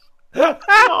everybody. No.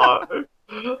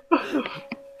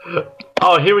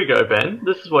 Oh, here we go, Ben.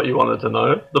 This is what you wanted to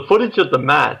know. The footage of the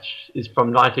match is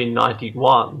from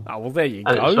 1991. Oh, well, there you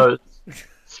and go. It shows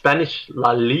Spanish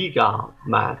La Liga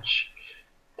match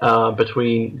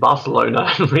between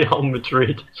Barcelona and Real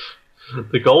Madrid.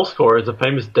 The goal scorer is a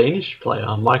famous Danish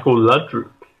player, Michael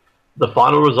Laudrup. The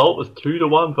final result was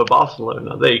 2-1 for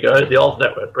Barcelona. There you go, the Oz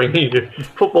Network bringing you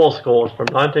football scores from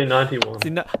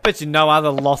 1991. I bet you no other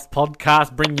Lost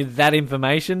podcast bring you that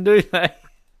information, do they?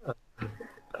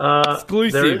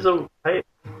 Exclusive.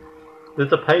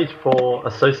 There's a page for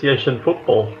Association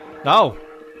Football. Oh.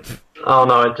 Oh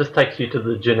no, it just takes you to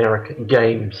the generic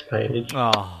games page.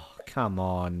 Oh, come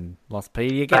on,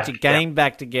 Lostpedia. Get your game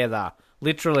back together.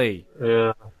 Literally.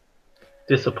 Yeah.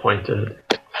 Disappointed.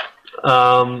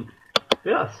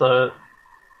 Yeah, so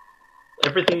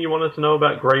everything you wanted to know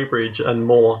about Greybridge and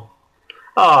more.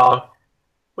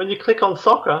 When you click on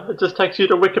soccer, it just takes you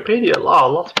to Wikipedia.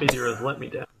 Lostpedia has let me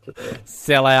down today.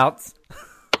 Sellouts.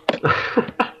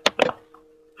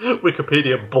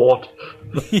 Wikipedia bought.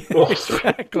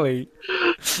 Exactly.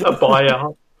 A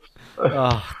buyout.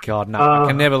 Oh, God, no. I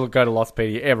can never go to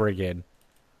Lostpedia ever again.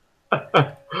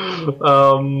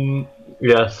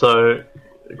 Yeah, so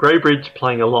Greybridge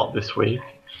playing a lot this week.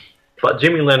 But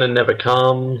Jimmy Lennon never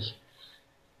comes.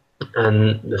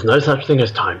 And there's no such thing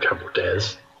as time travel,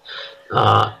 Des.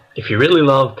 If you really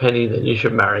love Penny, then you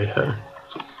should marry her.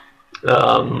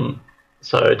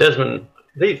 So Desmond,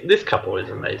 this couple is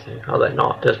amazing, are they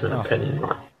not? Desmond and Penny,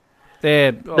 right?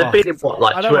 They've been in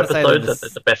I don't two wanna say episodes, and they're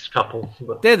the best couple.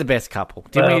 But, they're the best couple.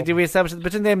 Did we establish that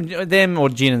between them or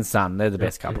Jin and Sun? They're the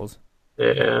best couples.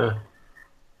 yeah,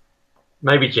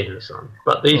 maybe Jin and Son,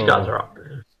 but these guys are up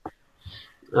there.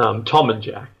 Tom and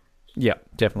Jack. Yeah,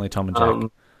 definitely Tom and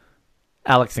Jack.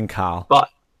 Alex and Carl. But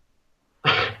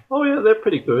oh yeah, they're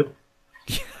pretty good.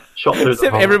 Shot through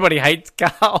Except everybody hates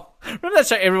Carl. Remember that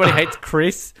show? Everybody hates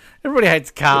Chris. Everybody hates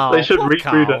Carl. They should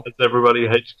reboot it as Everybody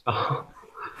Hates Carl.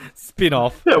 Spin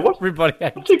off. Yeah, Everybody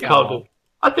hates Carl.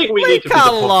 I think we Leave need to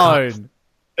Carl be the podcast. alone.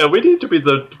 Yeah, we need to be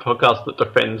the podcast that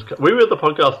defends. We were the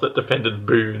podcast that defended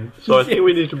Boone, so I think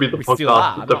we need to be the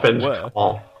podcast that defends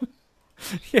Carl.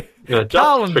 Yeah,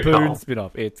 Carl and Boone spin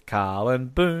off. It's Carl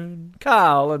and Boone.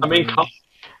 Carl and Boone. Carl,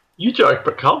 you joke,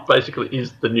 but Carl basically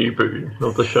is the new Boone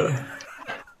of the show.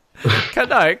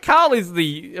 No, Carl is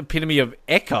the epitome of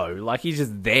Echo. Like, he's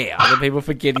just there. Then people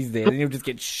forget he's there. Then he'll just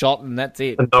get shot and that's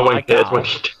it. And no one cares when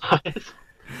he dies.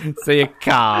 See you,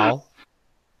 Carl.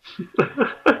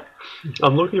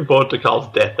 I'm looking forward to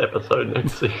Carl's death episode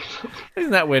next season.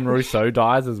 Isn't that when Rousseau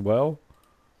dies as well?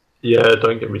 Yeah,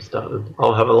 don't get me started.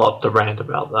 I'll have a lot to rant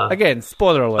about that. Again,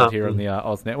 spoiler alert here on the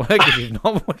Oz Network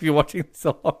if you're watching this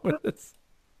along with us.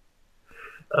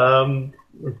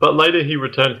 But later he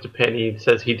returns to Penny and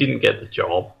says he didn't get the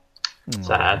job.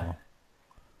 Sad.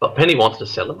 But Penny wants to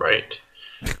celebrate.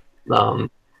 And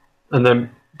then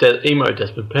emo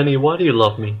Desmond, Penny, why do you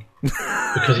love me?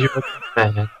 Because you're a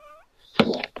man.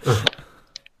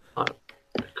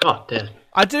 God, Desmond.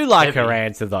 I do like her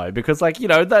answer, though, because, like, you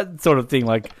know, that sort of thing,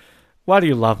 like, why do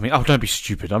you love me? Oh, don't be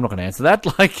stupid. I'm not going to answer that.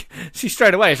 Like, she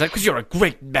straight away is like, because you're a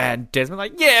great man, Desmond.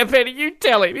 Like, yeah, Penny, you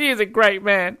tell him. He is a great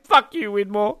man. Fuck you,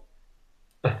 Widmore.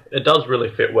 It does really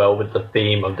fit well with the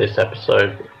theme of this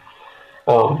episode.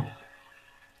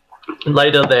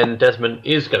 Later, then, Desmond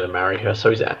is going to marry her, so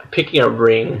he's picking a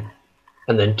ring,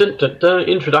 and then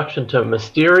introduction to a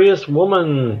mysterious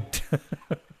woman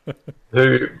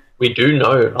who we do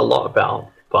know a lot about,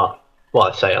 but, well,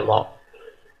 I say a lot,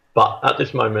 but at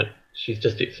this moment, she's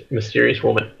just this mysterious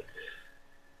woman.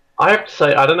 I have to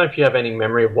say, I don't know if you have any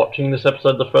memory of watching this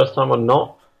episode the first time or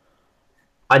not.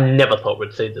 I never thought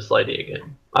we'd see this lady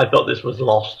again. I thought this was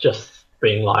lost, just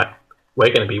being like,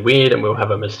 we're going to be weird and we'll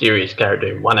have a mysterious character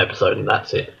in one episode and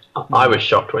that's it. I was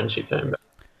shocked when she came back.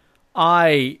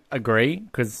 I agree,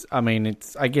 because, I mean,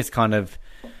 it's, I guess, kind of...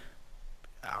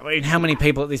 I mean, how many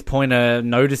people at this point are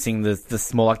noticing the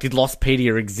small... Like, did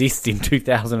Lostpedia exist in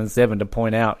 2007 to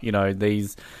point out, you know,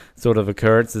 these sort of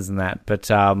occurrences and that? But,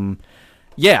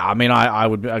 yeah, I mean, I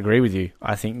would agree with you.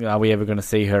 I think, are we ever going to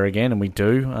see her again? And we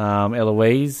do.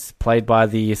 Eloise, played by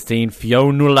the esteemed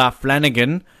Fionnuala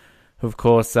Flanagan, who, of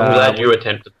course... I'm glad you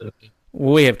attempted them.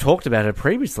 We have talked about her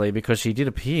previously because she did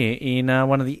appear in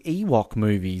one of the Ewok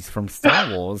movies from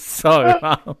Star Wars.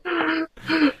 So...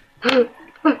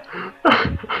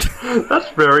 That's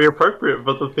very appropriate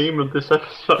for the theme of this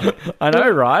episode. I know,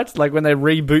 right? Like when they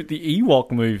reboot the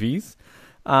Ewok movies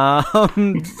and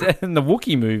the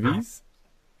Wookiee movies.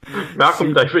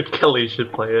 Malcolm David Kelly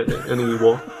should play an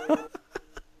Ewok.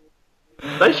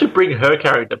 They should bring her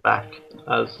character back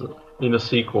as in a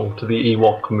sequel to the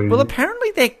Ewok movie. Well,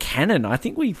 apparently they're canon. I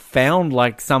think we found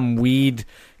like some weird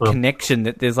connection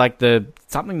that there's like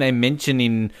something they mention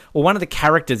in, or one of the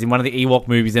characters in one of the Ewok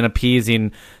movies then appears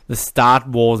in the Star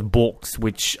Wars books,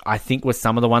 which I think were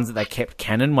some of the ones that they kept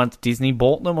canon once Disney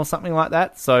bought them or something like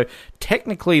that. So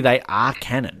technically they are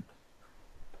canon.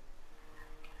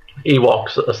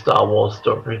 Ewoks, a Star Wars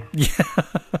story. Yeah,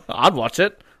 I'd watch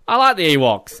it. I like the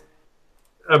Ewoks.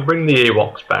 Bring the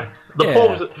Ewoks back.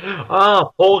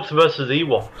 Porgs versus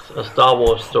Ewoks, a Star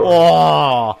Wars story.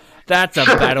 Oh, that's a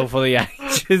battle for the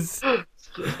ages.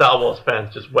 Star Wars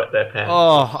fans just wet their pants.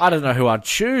 Oh, I don't know who I'd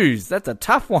choose. That's a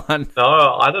tough one.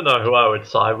 No, I don't know who I would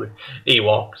side with.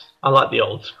 Ewoks. I like the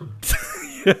old school.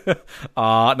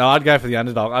 No, I'd go for the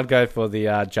underdog. I'd go for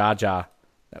the Jar Jar.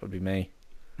 That would be me.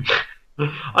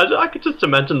 I could just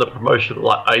imagine the promotion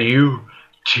like, are you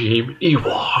Team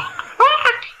Ewok?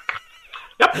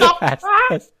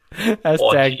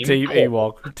 Hashtag Team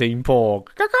Ewok, Team Porg.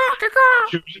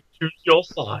 Choose your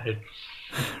side.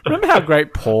 Remember how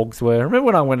great Porgs were? Remember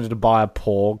when I wanted to buy a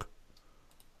Porg?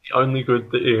 The only good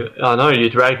thing... I know, you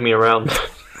dragged me around the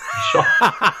shop.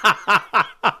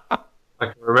 I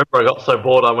can remember I got so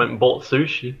bored I went and bought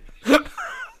sushi.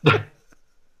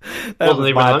 That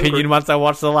was my opinion once I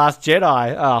watched The Last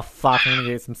Jedi. Oh, fuck, I'm going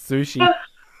to get some sushi.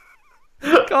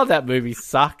 God, that movie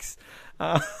sucks.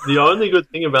 The only good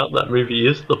thing about that movie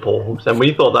is the Porgs, and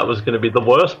we thought that was going to be the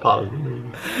worst part of the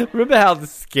movie. Remember how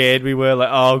scared we were? Like,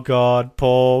 oh god,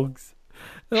 Porgs.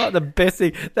 Like the best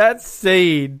thing, that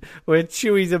scene where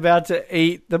Chewie's about to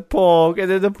eat the pork,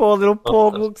 and then the poor little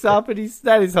pork looks up, and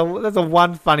that's a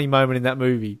one funny moment in that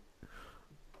movie.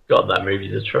 God, that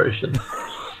movie's atrocious.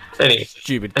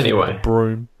 Stupid anyway,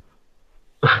 broom.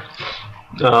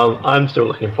 I'm still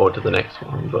looking forward to the next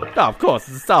one, but of course,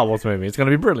 it's a Star Wars movie. It's going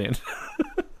to be brilliant.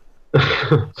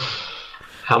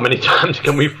 How many times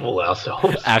can we fool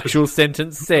ourselves? Actual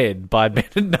sentence said by Ben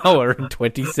and Noah in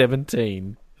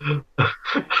 2017.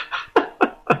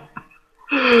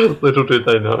 Little did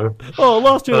they know. Oh,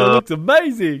 last year that looks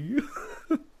amazing.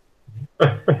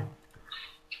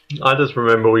 I just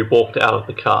remember we walked out of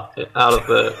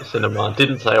the cinema,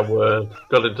 didn't say a word,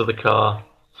 got into the car.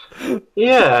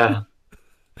 Yeah,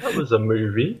 that was a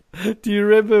movie. Do you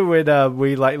remember when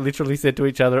we literally said to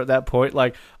each other at that point,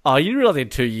 oh, you realise in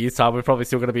 2 years' time we're probably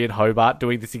still going to be in Hobart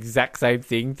doing this exact same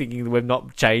thing, thinking we've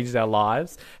not changed our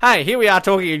lives? Hey, here we are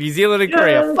talking in New Zealand and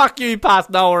Korea. Fuck you, past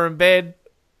Noah and Ben.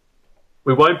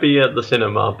 We won't be at the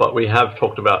cinema, but we have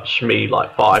talked about Shmi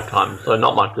 5 times, so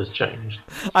not much has changed.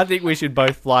 I think we should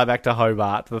both fly back to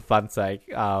Hobart for fun's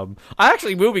sake. I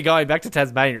actually will be going back to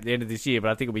Tasmania at the end of this year,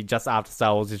 but I think it'll be just after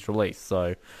Star Wars is released,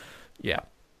 so yeah.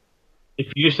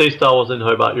 If you see Star Wars in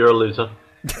Hobart, you're a loser.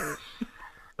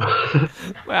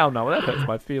 Well, no, that hurts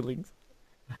my feelings.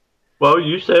 Well,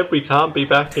 you said we can't be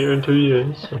back here in 2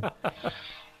 years. So.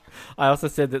 I also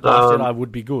said that Last Jedi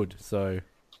would be good, so...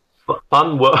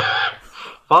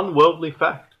 Fun worldly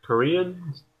fact,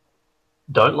 Koreans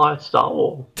don't like Star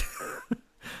Wars.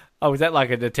 Oh, is that like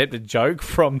an attempted joke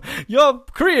from,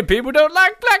 Korean people don't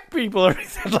like black people, or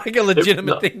is that like a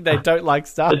legitimate thing they don't like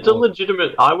Star Wars? It's a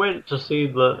legitimate... I went to see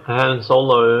the Han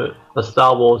Solo, the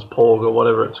Star Wars Porg, or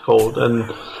whatever it's called,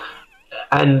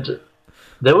 and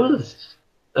there was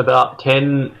about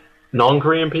 10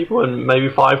 non-Korean people and maybe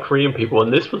 5 Korean people,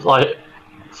 and this was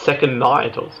second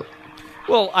night or something.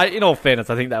 Well, in all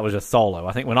fairness, I think that was just Solo.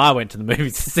 I think when I went to the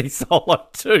movies to see Solo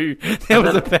 2,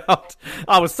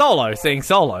 I was solo seeing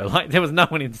Solo. There was no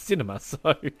one in the cinema, so...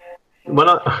 When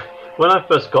I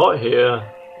first got here,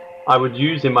 I would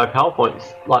use in my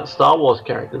PowerPoints, Star Wars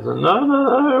characters, and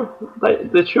no,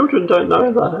 the children don't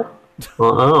know that.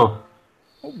 Oh.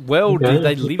 Well, do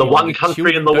they live the one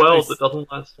country in the world that doesn't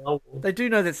like Star Wars. They do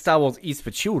know that Star Wars is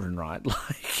for children, right?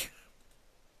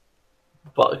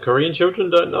 But the Korean children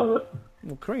don't know it.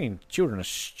 Well, Korean children are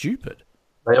stupid.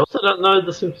 They also don't know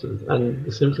The Simpsons, and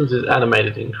The Simpsons is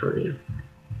animated in Korea.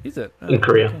 Is it? In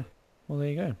Korea. Okay. Well, there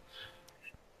you go.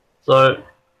 So,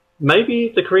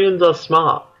 maybe the Koreans are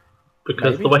smart,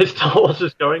 because the way Star Wars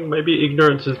is going, maybe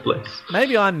ignorance is bliss.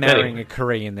 Maybe I'm marrying a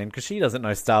Korean then, because she doesn't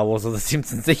know Star Wars or The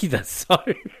Simpsons either, so...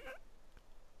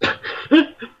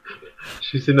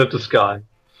 She's in a disguise.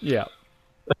 Yeah.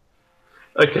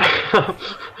 Okay.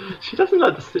 She doesn't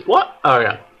know what? Oh,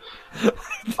 yeah.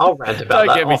 I'll rant about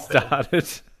that. Don't get me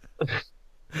started.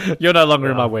 You're no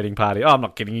longer in my wedding party. Oh, I'm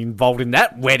not getting involved in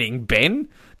that wedding, Ben.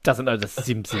 Doesn't know The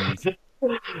Simpsons.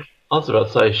 I was about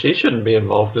to say, she shouldn't be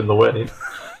involved in the wedding.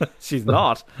 She's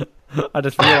not. I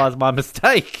just realised my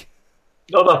mistake.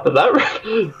 Not after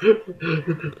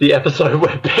that. The episode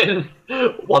where Ben,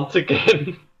 once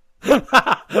again...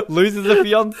 loses a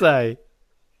fiancé.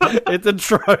 It's a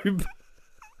trope.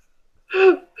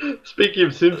 Speaking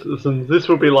of Simpsons, this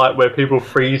will be where people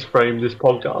freeze frame this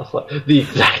podcast, the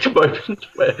exact moment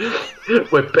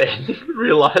where Ben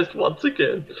realised once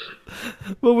again.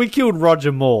 Well, we killed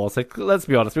Roger Moore, so let's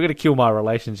be honest, we're going to kill my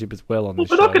relationship as well on this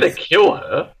show. We're not going to kill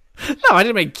her. No, I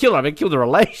didn't mean kill her, I mean kill the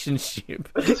relationship.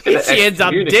 If she ends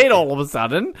up dead all of a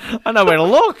sudden, I know where to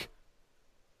look.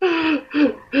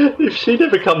 If she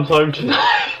never comes home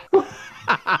tonight...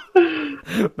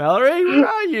 Mallory, where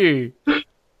are you?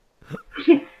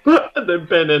 And then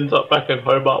Ben ends up back in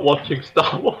Hobart watching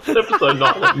Star Wars episode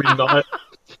 9 at midnight.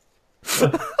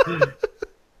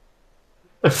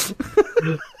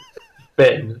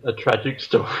 Ben, a tragic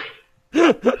story.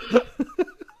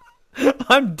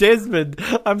 I'm Desmond.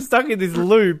 I'm stuck in this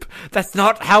loop. That's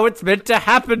not how it's meant to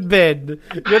happen, Ben.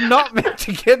 You're not meant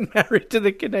to get married to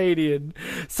the Canadian.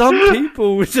 Some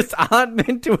people just aren't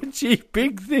meant to achieve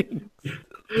big things.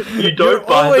 You're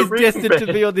always destined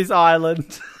to be on this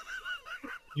island.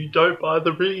 You don't buy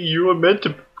the ring. You were meant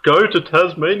to go to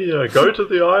Tasmania. Go to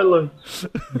the island.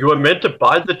 You were meant to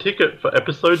buy the ticket for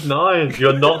episode 9.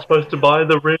 You're not supposed to buy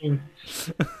the ring.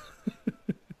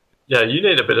 Yeah, you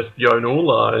need a bit of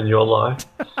Yonula in your life.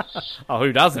 Oh,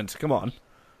 who doesn't? Come on.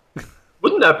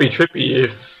 Wouldn't that be trippy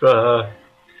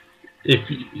if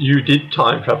you did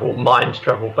time travel, mind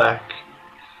travel back,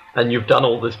 and you've done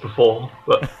all this before,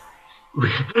 but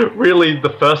really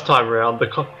the first time around,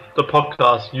 the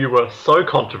podcast, you were so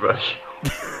controversial.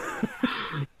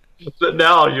 But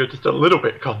now you're just a little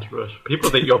bit controversial. People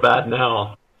think you're bad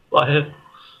now. Like,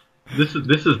 this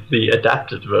is the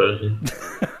adapted version.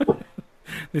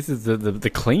 This is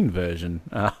the clean version.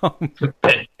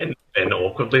 And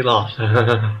awkwardly laughed.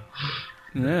 Yeah,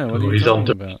 what are you talking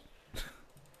about?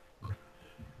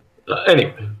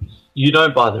 Anyway, you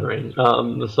don't buy the ring.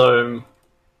 So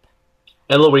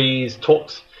Eloise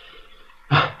talks.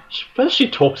 First, she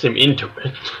talks him into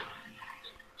it.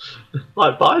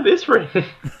 Like, buy this ring.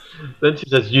 Then she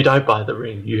says, "You don't buy the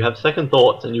ring. You have second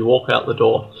thoughts, and you walk out the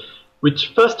door."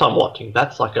 Which, first time watching,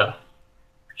 that's like a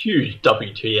huge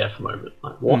WTF moment.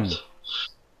 Like, what?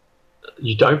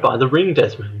 You don't buy the ring,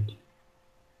 Desmond.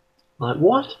 Like,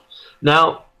 what?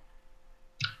 Now,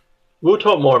 we'll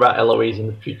talk more about Eloise in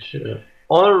the future.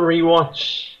 On a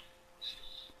rewatch,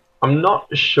 I'm not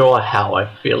sure how I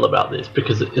feel about this,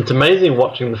 because it's amazing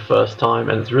watching the first time,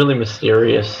 and it's really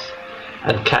mysterious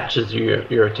and catches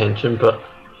your attention, but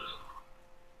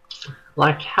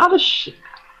like, how is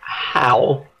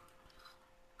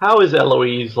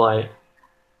Eloise, like,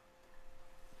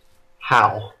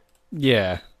 how?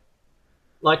 Yeah.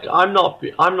 Like, I'm not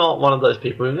one of those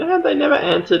people who, they never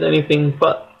answered anything,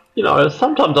 but, you know,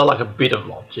 sometimes I like a bit of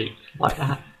logic. Like,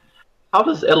 how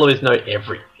does Eloise know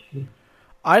everything?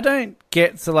 I don't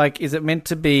get, so, like, is it meant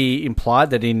to be implied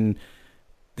that in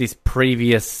this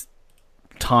previous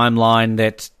timeline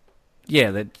that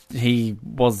he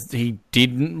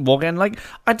didn't walk in? Like,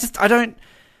 I don't,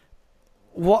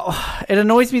 it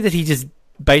annoys me that he just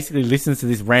basically listens to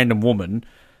this random woman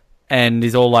and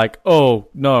is all like, oh,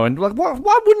 no, and like, why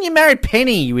wouldn't you marry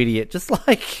Penny, you idiot? Just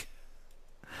like...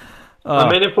 I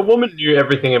mean, if a woman knew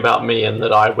everything about me and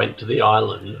that I went to the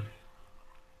island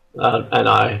and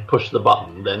I pushed the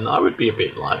button, then I would be a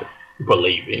bit, like,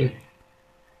 believing.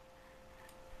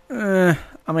 I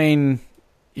mean,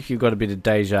 if you've got a bit of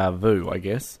deja vu, I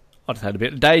guess. I just had a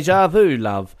bit of deja vu,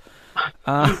 love.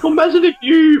 Imagine if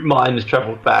you mind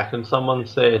travelled back and someone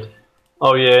said,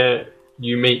 oh yeah,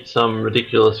 you meet some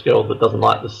ridiculous girl that doesn't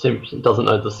like The Simpsons, doesn't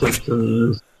know The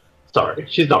Simpsons. Sorry,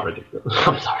 she's not ridiculous.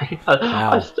 I'm sorry.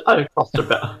 I crossed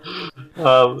about.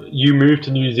 You moved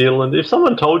to New Zealand. If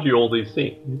someone told you all these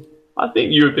things, I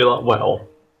think you would be like, well,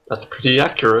 that's pretty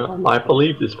accurate. I might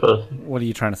believe this person. What are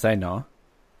you trying to say, Noah?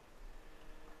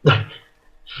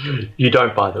 You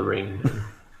don't buy the ring.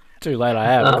 Too late I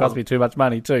have. It cost me too much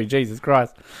money too. Jesus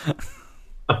Christ.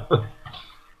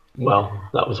 Well,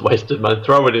 that was wasted money.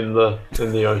 Throw it in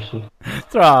the ocean.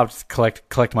 I'll just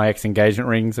collect my ex-engagement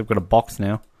rings. I've got a box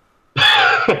now.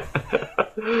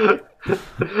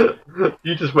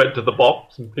 You just went to the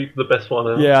box and picked the best one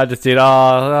out. Yeah, I just did.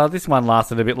 This one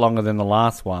lasted a bit longer than the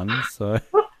last one, so...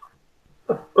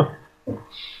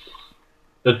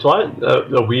 It's like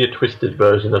a weird, twisted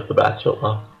version of The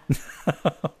Bachelor.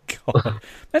 Oh, God.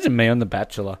 Imagine me on The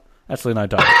Bachelor. Actually, no,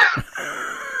 don't.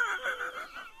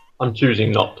 I'm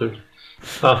choosing not to.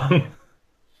 I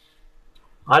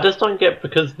just don't get,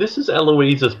 because this is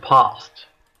Eloise's past.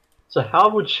 So how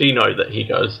would she know that he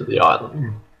goes to the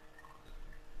island?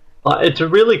 Like, it's a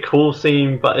really cool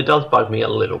scene, but it does bug me a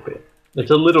little bit.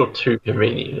 It's a little too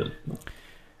convenient.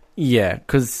 Yeah,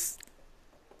 because...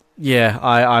 Yeah,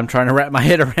 I'm trying to wrap my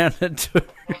head around it too.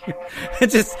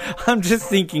 I'm just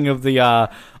thinking of the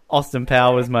Austin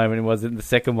Powers moment, was it in the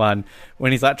second one,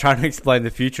 when he's like trying to explain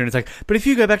the future, and it's like, but if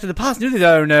you go back to the past,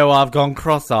 oh no, I've gone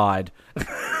cross-eyed.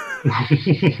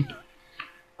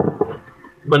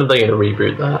 When are they going to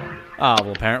reboot that? Oh,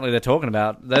 well, apparently they've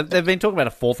been talking about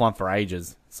a fourth one for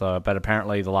ages. So, but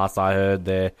apparently the last I heard,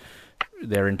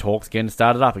 they're in talks again to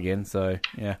start it up again, so,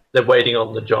 yeah. They're waiting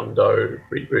on the John Doe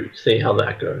reboot, see how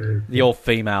that goes. The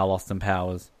all-female Austin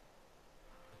Powers.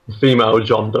 Female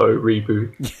John Doe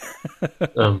reboot.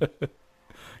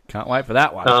 Can't wait for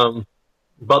that one.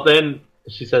 But then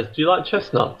she says, do you like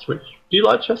chestnuts? Do you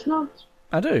like chestnuts?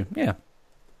 I do, yeah.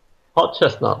 Hot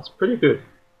chestnuts, pretty good.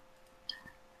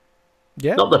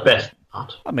 Yeah. Not the best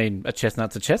nut. I mean, a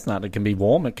chestnut's a chestnut. It can be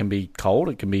warm, it can be cold,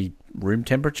 it can be room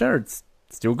temperature. It's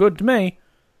still good to me.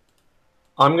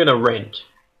 I'm going to rent.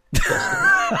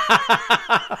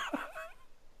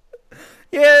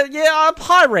 yeah,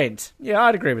 high rent. Yeah,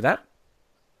 I'd agree with that.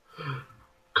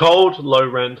 Cold, low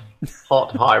rent.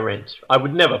 Hot, high rent. I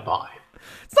would never buy.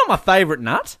 It's not my favourite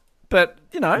nut, but,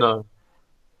 you know. No.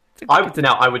 I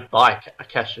would buy a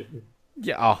cashew.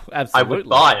 Yeah, oh, absolutely. I would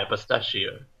buy a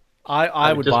pistachio.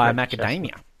 I would buy a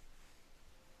macadamia.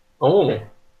 Oh.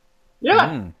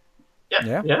 Yeah.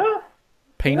 Yeah.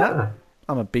 Peanut. Yeah.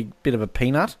 I'm a bit of a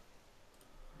peanut.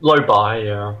 Low buy,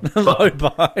 yeah. Low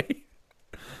buy.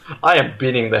 I am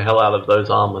bidding the hell out of those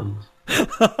almonds.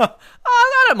 I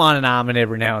don't mind an almond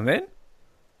every now and then.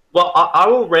 Well, I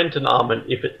will rent an almond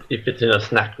if it's in a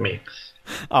snack mix.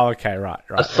 Oh, okay, right.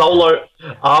 A solo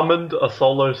almond, a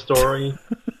solo story.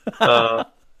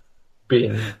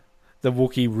 Bin. The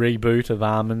Wookiee reboot of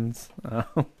almonds.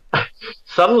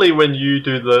 Suddenly, when you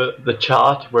do the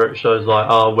chart where it shows like,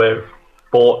 oh, we've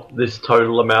bought this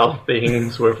total amount of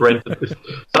things, we've rented this.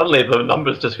 Suddenly, the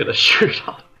number's just going to shoot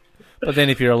up. But then,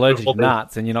 if you're allergic to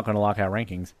nuts, then you're not going to like our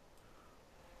rankings.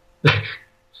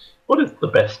 What is the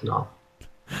best nut?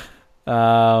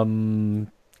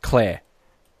 Claire.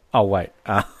 Oh wait,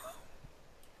 not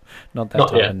that Not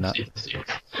type yet. of nut.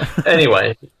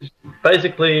 Anyway,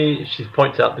 basically, she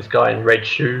points out this guy in red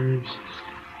shoes,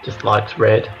 just likes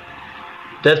red.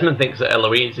 Desmond thinks that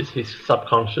Eloise is his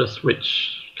subconscious,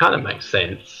 which kind of makes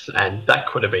sense, and that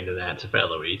could have been an answer for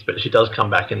Eloise, but she does come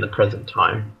back in the present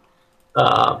time.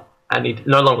 And he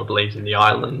no longer believes in the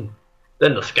island.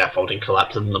 Then the scaffolding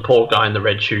collapses and the poor guy in the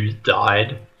red shoes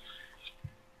died.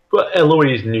 But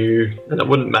Eloise knew, and it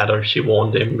wouldn't matter if she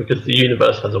warned him, because the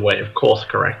universe has a way of course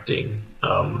correcting.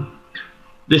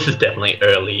 This is definitely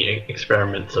early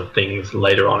experiments of things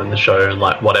later on in the show,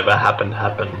 like whatever happened,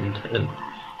 and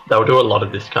they'll do a lot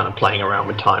of this kind of playing around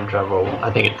with time travel.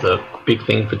 I think it's a big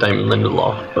thing for Damon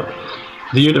Lindelof, but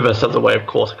the universe has a way of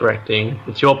course correcting.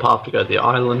 It's your path to go to the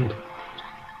island.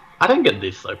 I don't get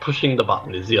this though. Pushing the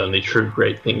button is the only true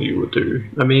great thing you would do.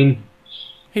 I mean,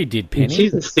 he did Penny.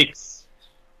 In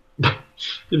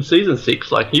season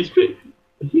 6, like he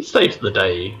saves the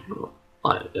day,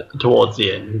 like towards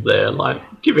the end there. Like,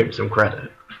 give him some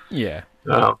credit. Yeah.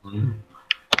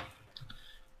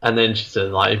 And then she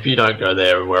says, like, if you don't go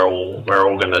there, we're all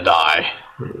gonna die.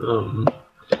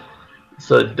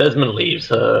 So Desmond leaves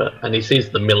her, and he sees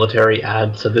the military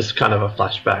ad. So this is kind of a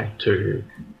flashback to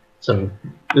some.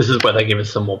 This is where they give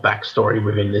us some more backstory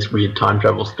within this weird time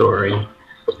travel story.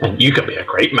 And you can be a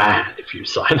great man if you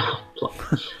sign up.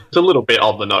 It's a little bit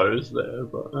on the nose there,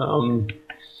 but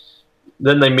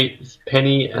then they meet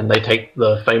Penny and they take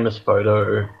the famous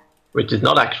photo, which is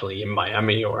not actually in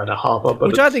Miami or at a harbour, but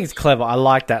which I think is clever. I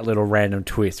like that little random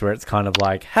twist where it's kind of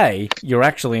like, hey, you're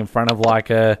actually in front of like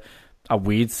a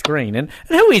weird screen, and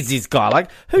who is this guy?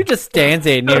 Like, who just stands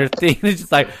there near a thing and is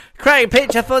just like, great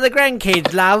picture for the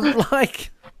grandkids, love.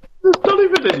 Like, there's not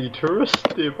even any tourists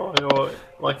nearby or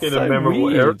like in so a memorable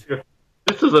weird. area.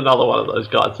 This is another one of those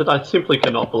guys that I simply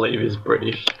cannot believe is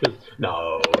British. Because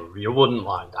no, you wouldn't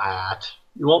like that.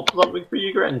 You want something for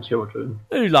your grandchildren.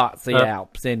 Who likes the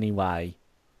Alps anyway?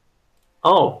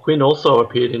 Oh, Quinn also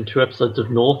appeared in 2 episodes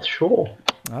of North Shore.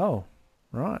 Oh,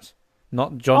 right.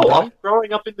 Not John. Oh, I'm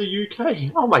growing up in the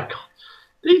UK. Oh my god,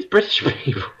 these British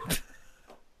people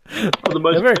are the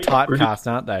most. They're very typecast,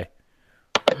 aren't they?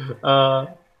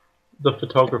 The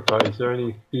photographer. Is there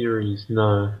any theories?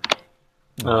 No.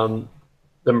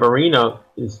 The marina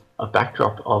is a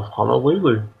backdrop of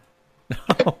Honolulu.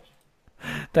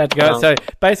 That's go. So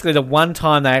basically, the one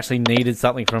time they actually needed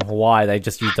something from Hawaii, they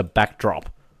just used a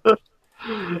backdrop.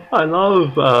 I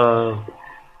love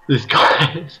these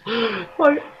guys.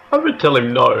 Like, I would tell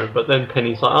him no, but then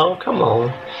Penny's like, "Oh, come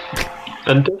on,"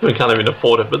 and Desmond can't even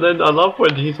afford it. But then I love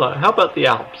when he's like, "How about the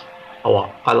Alps?"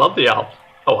 Oh, I love the Alps.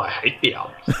 Oh, I hate the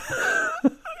Alps.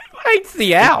 Hates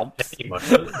the Alps.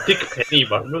 Dick Penny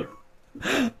moment.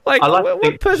 Like,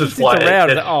 what person sits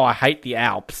around and oh, I hate the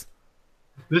Alps.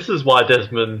 This is why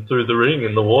Desmond threw the ring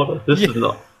in the water. This is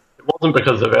not. It wasn't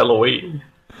because of Eloise.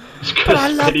 But I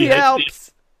love the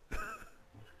Alps.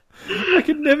 I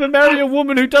could never marry a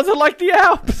woman who doesn't like the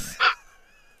Alps.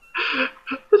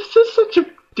 It's just such a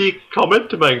dick comment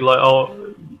to make. Like,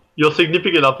 oh, your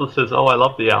significant other says, "Oh, I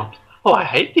love the Alps." Oh, I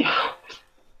hate the Alps.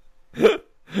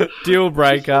 Deal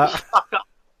breaker.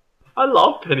 I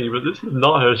love Penny, but this is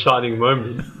not her shining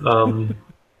moment.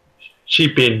 She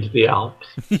binned the Alps.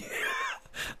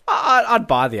 I'd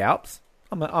buy the Alps.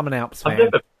 I'm an Alps fan.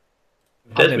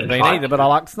 I've never been either, but I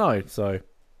like snow, so.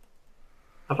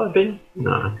 Have I been?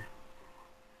 No.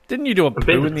 Didn't you do a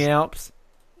poo in the Alps?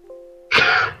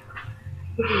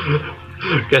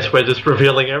 Guess we're just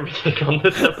revealing everything on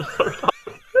this episode.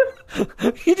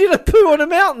 You did a poo on a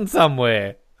mountain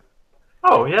somewhere.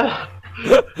 Oh, yeah.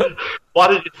 Why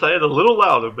did you say it a little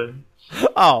louder, Ben?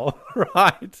 Oh,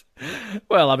 right.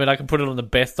 Well, I mean, I can put it on the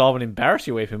best of and embarrass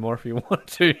you even more if you want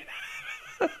to.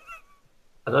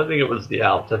 I don't think it was the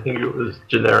Alps. I think it was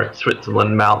generic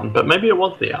Switzerland mountain, but maybe it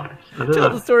was the Alps. I don't know.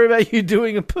 The story about you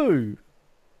doing a poo.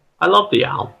 I love the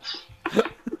Alps.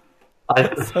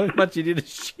 So much you did a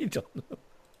shit on them.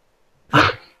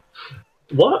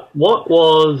 What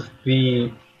was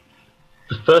the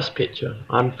first picture?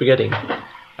 I'm forgetting.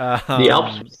 The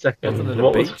Alps was second. Wasn't it a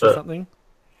what beach was or something?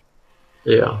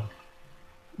 Yeah.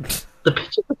 The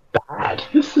picture bad.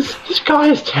 This guy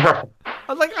is terrible.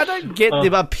 I don't get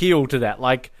the appeal to that.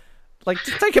 Like,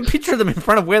 just take a picture of them in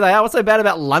front of where they are. What's so bad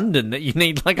about London that you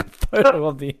need like a photo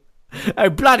of the? Oh,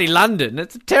 bloody London!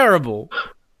 It's terrible.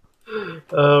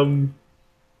 Then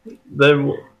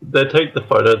they take the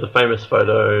photo, the famous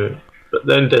photo, but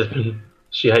then Desmond,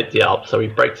 she hates the Alps, so he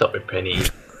breaks up with Penny.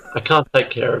 I can't take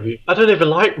care of you. I don't even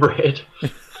like bread,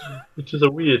 which is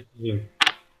a weird thing.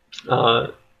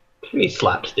 Penny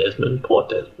slaps Desmond. Poor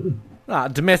Desmond.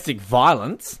 Domestic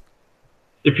violence.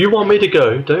 If you want me to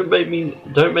go, don't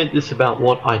make this about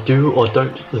what I do or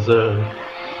don't deserve.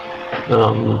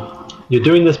 You're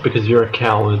doing this because you're a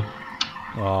coward.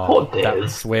 Oh,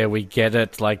 that's where we get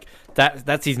it. Like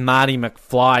that's his Marty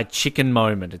McFly chicken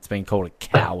moment. It's been called a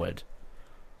coward.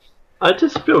 I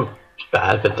just feel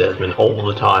bad for Desmond all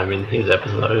the time in his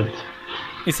episodes.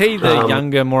 Is he the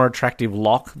younger, more attractive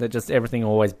Locke that just everything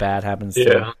always bad happens to?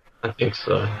 Yeah, I think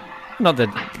so. Not that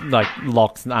like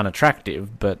Locke's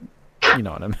unattractive, but you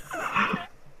know what I mean.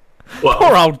 Well,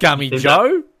 poor old Gummy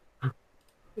Joe.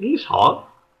 He's hot.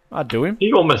 I'd do him.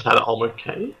 He almost had an almond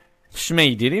cake.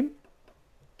 Shmee did him.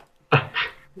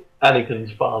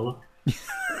 Anakin's father.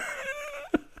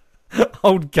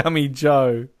 Old Gummy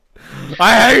Joe.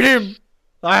 I hate him.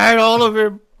 I hate all of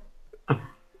him.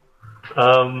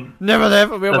 Never there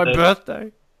for me on my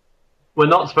birthday. We're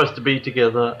not supposed to be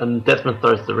together, and Desmond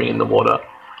throws the ring in the water.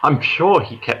 I'm sure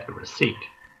he kept the receipt.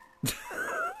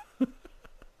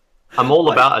 I'm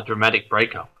all about a dramatic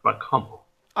breakup, but come on.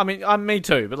 I mean, me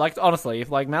too. But like, honestly, if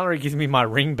like Mallory gives me my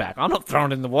ring back, I'm not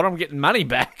throwing it in the water. I'm getting money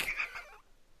back.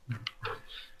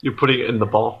 You're putting it in the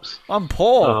box. I'm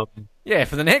poor. Yeah,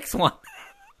 for the next one.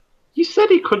 You said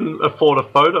he couldn't afford a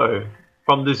photo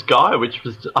from this guy, which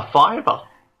was a $5.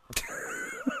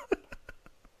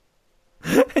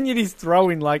 And yet he's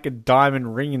throwing like a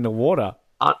diamond ring in the water.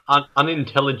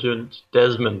 Unintelligent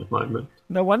Desmond moment.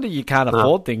 No wonder you can't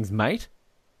afford things, mate.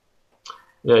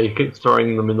 Yeah, you keep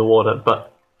throwing them in the water.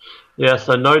 But yeah,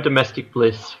 so no domestic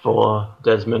bliss for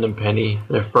Desmond and Penny.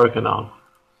 They've broken up.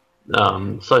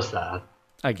 So sad.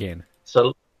 Again.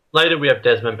 So later we have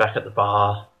Desmond back at the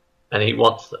bar, and he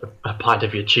wants a pint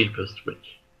of your cheapest,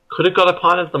 which could have got a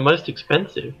pint of the most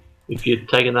expensive if you'd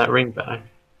taken that ring back.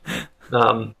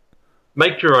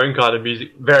 Make your own kind of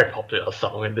music. Very popular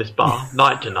song in this bar.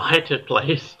 Night to Night it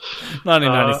plays.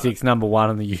 1996, number one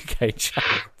on the UK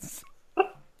charts.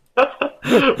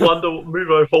 Move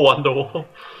over Wonderwall.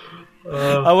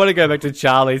 I want to go back to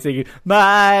Charlie singing,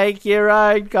 make your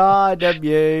own kind of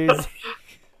music.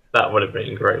 That would have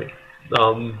been great.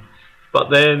 But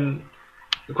then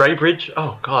Greybridge,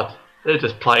 oh god, they're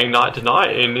just playing Night to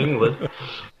Night in England.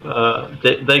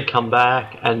 They come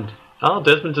back and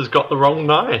Desmond has got the wrong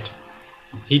night.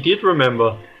 He did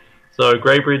remember. So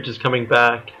Greybridge is coming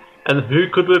back, and who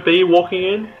could it be walking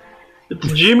in?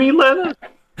 It's Jimmy Lennon.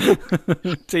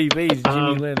 TV's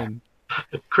Jimmy Lennon.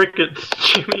 Cricket's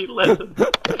Jimmy Lennon.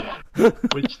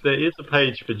 Which there is a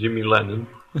page for Jimmy Lennon.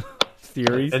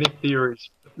 Theories? Any theories?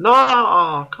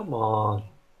 No, come on.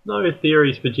 No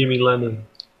theories for Jimmy Lennon.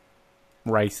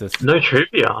 Racist. No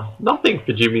trivia. Nothing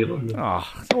for Jimmy Lennon. Oh,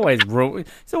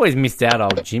 it's always missed out,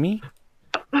 old Jimmy.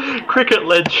 Cricket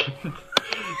legend.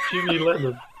 Jimmy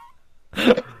Lennon.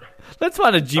 Let's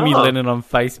find a Jimmy Lennon on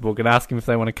Facebook and ask him if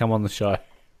they want to come on the show.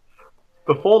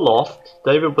 Before Lost,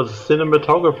 David was a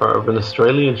cinematographer of an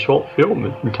Australian short film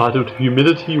entitled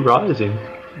Humidity Rising.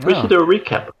 We should do a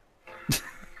recap.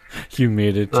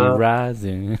 Humidity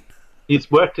Rising.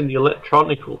 He's worked in the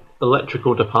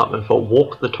electrical department for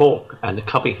Walk the Talk and The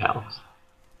Cubby House.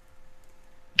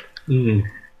 Jimmy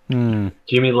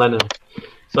Lennon.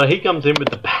 So he comes in with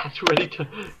the badge ready to...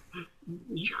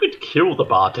 You could kill the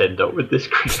bartender with this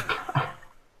cricket bat.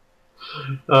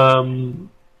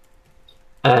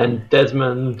 And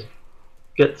Desmond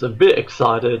gets a bit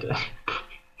excited.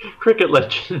 Cricket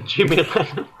legend Jimmy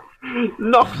Lennon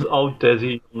knocks old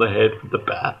Desi on the head with the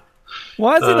bat.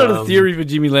 Why is there not a theory for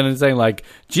Jimmy Lennon saying, like,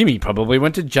 Jimmy probably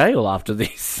went to jail after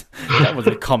this? That was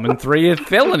a common 3-year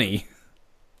felony.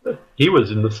 He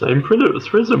was in the same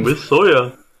prison with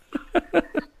Sawyer.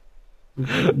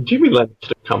 Jimmy Lennon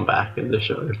should have come back in the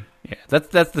show. Yeah,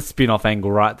 that's the spin-off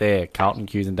angle right there. Carlton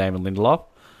Cuse and Damon Lindelof.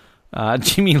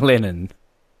 Jimmy Lennon.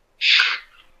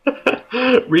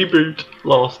 Reboot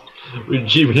Lost with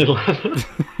Jimmy Lennon.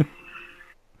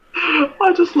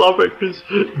 I just love it because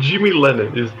Jimmy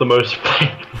Lennon is the most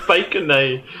fake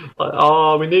name.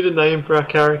 Like, we need a name for our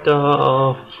character.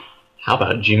 How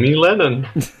about Jimmy Lennon?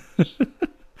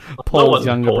 Paul's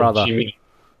younger brother. Jimmy.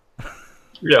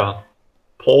 Yeah.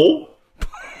 Paul?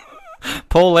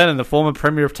 Paul Lennon, the former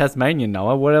Premier of Tasmania,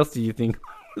 Noah. What else do you think?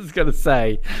 was going to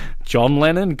say John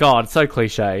Lennon. God, so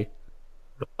cliche.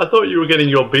 I thought you were getting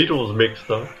your Beatles mixed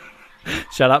up.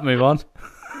 Shut up, move on.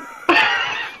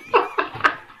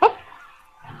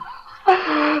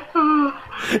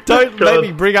 Don't make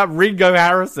me bring up Ringo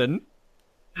Harrison.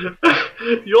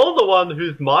 You're the one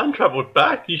whose mind travelled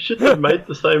back. You shouldn't have made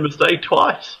the same mistake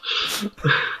twice.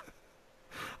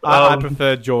 I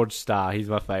prefer George Starr. He's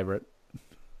my favourite.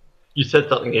 You said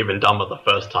something even dumber the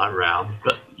first time round,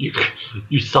 but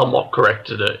you somewhat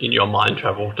corrected it in your mind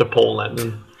travel to Paul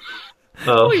Lennon.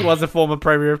 He was a former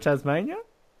Premier of Tasmania.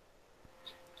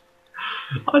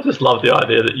 I just love the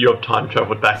idea that you have time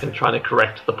travelled back and trying to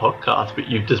correct the podcast, but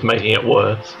you're just making it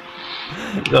worse.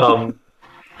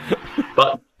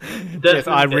 But yes,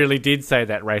 I really did say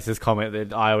that racist comment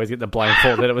that I always get the blame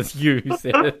for, that it was you who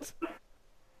said it.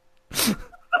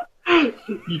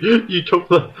 You took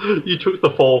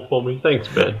the fall for me. Thanks,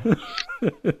 Ben.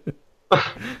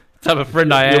 Type of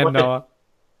friend I am, Noah.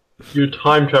 You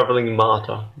time traveling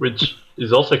martyr, which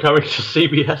is also coming to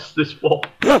CBS this fall.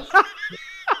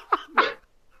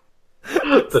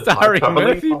 Starring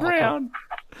Murphy Brown.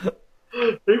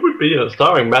 He would be in it,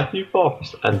 starring Matthew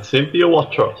Fox and Cynthia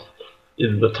Watros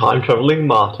in The Time Travelling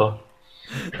Martyr.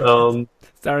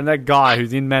 Starring that guy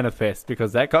who's in Manifest,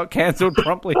 because that got cancelled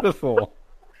promptly before.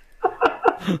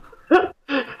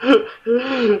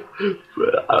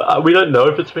 We don't know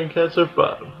if it's been cancelled,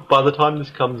 but by the time this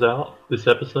comes out, this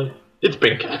episode, it's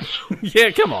been cancelled.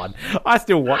 Yeah, come on. I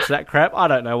still watch that crap. I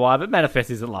don't know why, but Manifest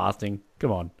isn't lasting.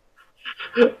 Come on.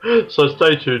 So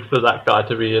stay tuned for that guy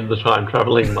to be in The Time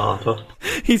Travelling Martyr.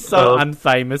 He's so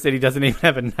unfamous that he doesn't even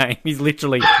have a name. He's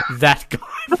literally that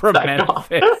guy from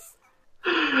Manifest.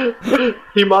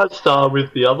 He might star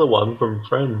with the other one from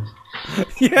Friends.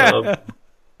 Yeah.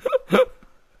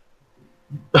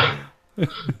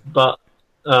 But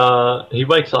he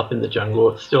wakes up in the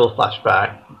jungle. It's still a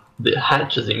flashback. The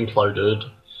hatch has imploded.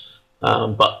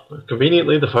 But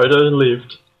conveniently, the photo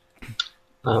lived.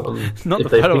 Not the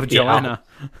photo of Joanna.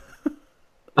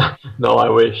 No, I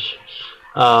wish.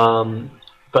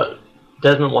 But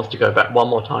Desmond wants to go back one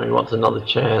more time. He wants another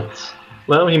chance.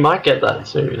 Well, he might get that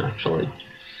soon, actually.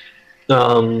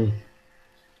 And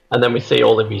then we see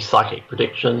all of his psychic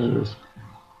predictions.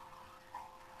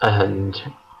 And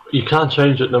you can't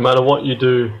change it no matter what you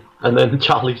do. And then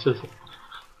Charlie says,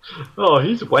 "Oh,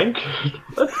 he's wankered.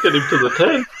 Let's get him to the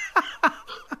tent."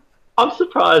 I'm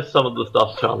surprised some of the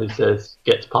stuff Charlie says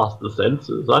gets past the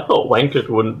censors. I thought wankered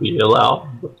wouldn't be allowed.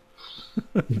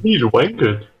 He's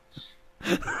wankered.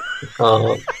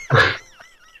 What's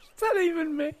that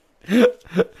even mean?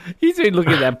 He's been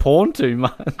looking at that porn too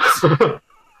much.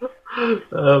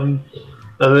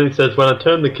 And then he says, "When I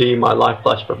turned the key, my life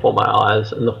flashed before my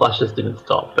eyes, and the flashes didn't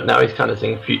stop." But now he's kind of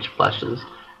seeing future flashes.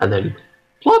 And then,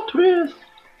 plot twist!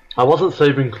 I wasn't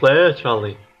saving Claire,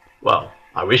 Charlie. Well,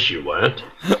 I wish you weren't.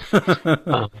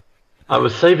 I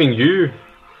was saving you.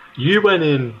 You went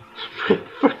in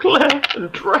for Claire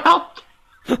and drowned.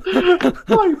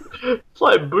 It's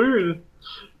like Boone.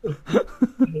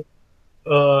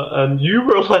 And you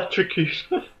were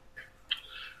electrocuted.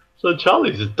 So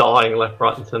Charlie's just dying left,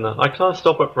 right and centre. I can't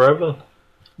stop it forever.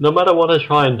 No matter what I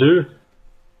try and do,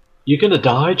 you're going to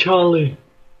die, Charlie.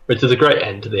 Which is a great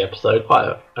end to the episode.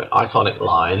 Quite an iconic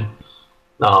line.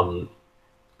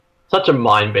 Such a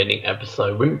mind-bending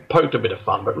episode. We poked a bit of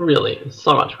fun, but really, there's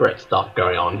so much great stuff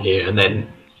going on here. And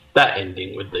then that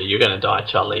ending with the "you're going to die,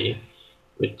 Charlie,"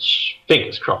 which,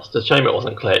 fingers crossed, it's a shame it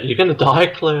wasn't Claire. You're going to die,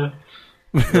 Claire.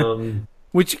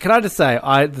 Which, can I just say,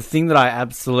 the thing that I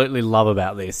absolutely love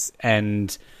about this,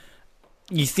 and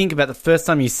you think about the first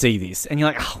time you see this, and you're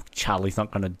like, oh, Charlie's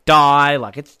not going to die.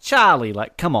 Like, it's Charlie.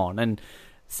 Like, come on. And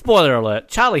spoiler alert,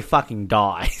 Charlie fucking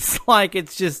dies. Like,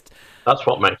 it's just... That's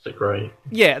what makes it great.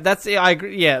 Yeah, that's it. I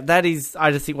agree. Yeah, that is.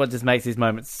 I just think what just makes these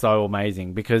moments so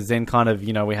amazing, because then kind of,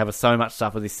 you know, we have so much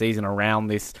stuff of this season around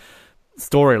this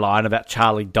storyline about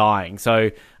Charlie dying. So,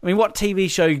 I mean, what TV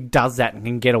show does that and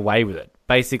can get away with it?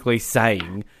 Basically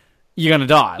saying you're going to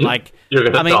die. Like, you're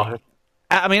going to die.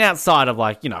 I mean, outside of,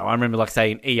 like, you know, I remember, like,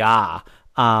 saying ER.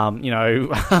 You know,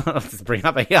 let's just bring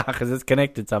up ER because it's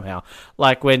connected somehow.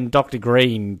 Like when Dr.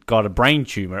 Green got a brain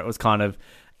tumor, it was kind of,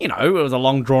 you know, it was a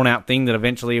long drawn out thing that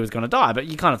eventually he was going to die. But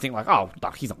you kind of think like, oh,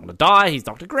 he's not going to die. He's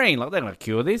Dr. Green. Like, they're going to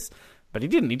cure this. But he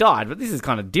didn't. He died. But this is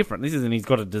kind of different. This isn't he's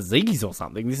got a disease or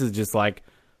something. This is just like,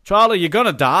 Charlie, you're going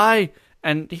to die.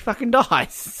 And he fucking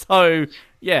dies. So,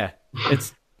 yeah,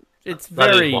 it's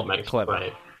very clever.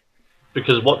 Great.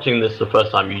 Because watching this the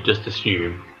first time, you just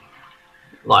assume,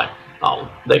 like, oh,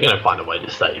 they're going to find a way to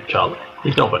save Charlie.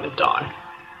 He's not going to die.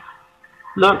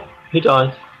 No, he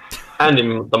dies. And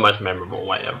in the most memorable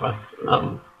way ever.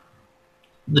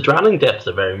 The drowning deaths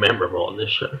are very memorable on this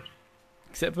show.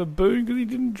 Except for Boone, because he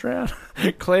didn't drown.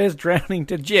 Claire's drowning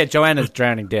death. Yeah, Joanna's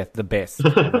drowning death, the best.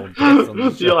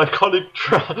 The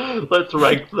iconic let's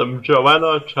rank them.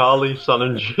 Joanna, Charlie, Sun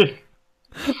and Jim.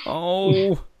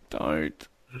 Oh, don't.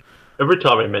 Every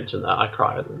time I mention that, I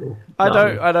cry a little.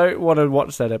 I don't want to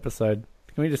watch that episode.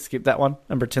 Can we just skip that one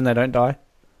and pretend they don't die?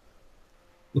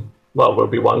 Well, we'll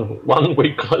be one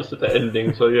week closer to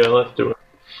ending, so yeah, let's do it.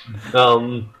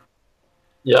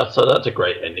 Yeah, so that's a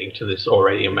great ending to this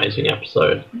already amazing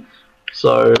episode.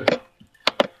 So,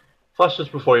 flashes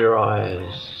before your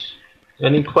eyes.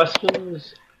 Any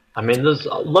questions? I mean, there's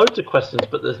loads of questions,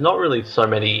 but there's not really so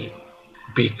many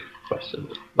big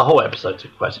questions. The whole episode's a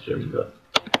question, but...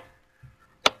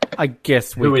 I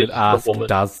guess we could ask,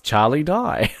 does Charlie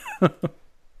die? But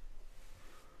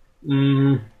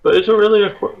is it really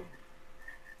a...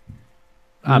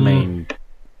 I mean...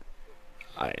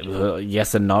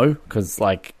 yes and no, because,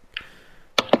 like...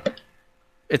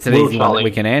 It's an easy one that we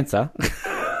can answer.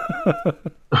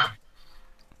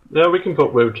 Yeah, we can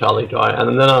put will Charlie die,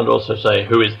 and then I'd also say,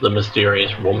 who is the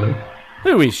mysterious woman?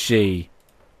 Who is she?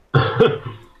 I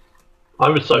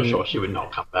was so sure she would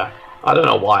not come back. I don't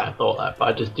know why I thought that, but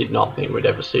I just did not think we'd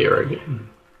ever see her again.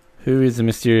 Who is the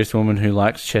mysterious woman who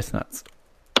likes chestnuts?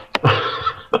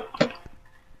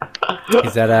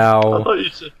 Is that our... I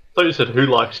thought you said who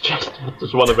likes chestnuts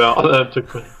as one of our unanswered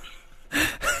questions.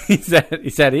 Is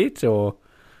that it, or...?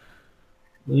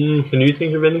 Can you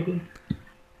think of anything?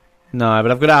 No,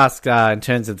 but I've got to ask, in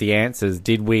terms of the answers,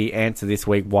 did we answer this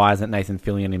week, why isn't Nathan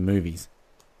Fillion in movies?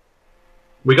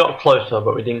 We got closer,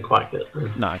 but we didn't quite get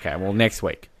there. No, okay, well, next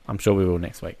week. I'm sure we will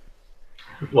next week.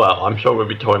 Well, I'm sure we'll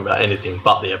be talking about anything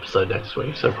but the episode next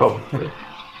week, so probably.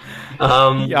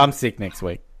 Yeah, I'm sick next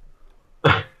week.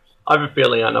 I have a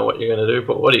feeling I know what you're going to do,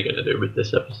 but what are you going to do with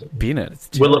this episode? Bin it.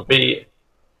 It's will it be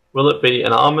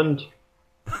an almond,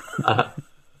 a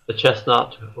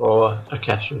chestnut, or a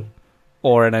cashew?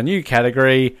 Or in a new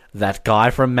category, that guy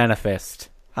from Manifest.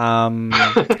 It's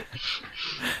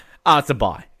a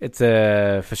buy.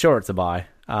 For sure it's a buy.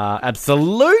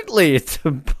 Absolutely it's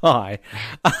a buy.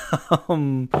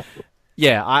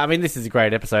 Yeah, I mean, this is a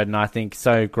great episode, and I think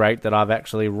so great that I've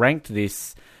actually ranked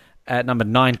this at number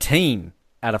 19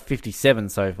 out of 57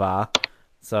 so far.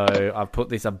 So I've put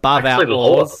this above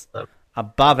Outlaws,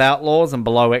 and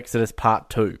below Exodus Part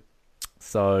 2.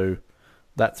 So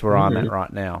that's where I'm at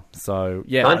right now. So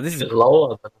yeah, this is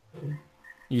lower.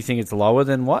 You think it's lower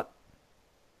than what?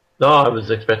 No, I was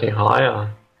expecting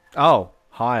higher. Oh,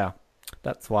 higher.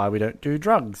 That's why we don't do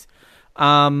drugs.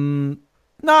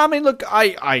 No, I mean, look,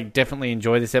 I definitely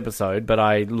enjoy this episode, but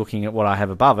looking at what I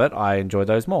have above it, I enjoy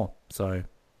those more. So, yeah.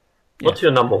 What's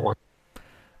your number one?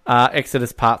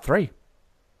 Exodus Part 3.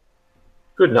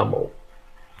 Good number.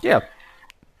 Yeah.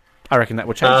 I reckon that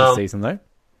will change this season, though.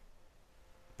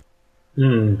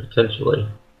 Potentially.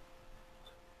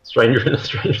 Stranger in a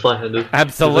Strange Land.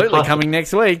 Absolutely, coming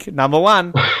next week. Number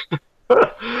 1.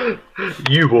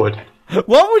 You would.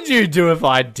 What would you do if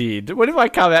I did? What if I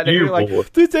come out and be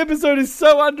like, this episode is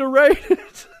so underrated?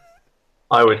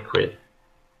 I would quit.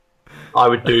 I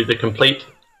would do the complete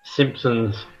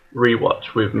Simpsons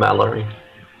rewatch with Mallory.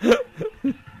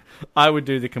 I would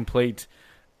do the complete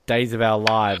Days of Our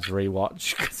Lives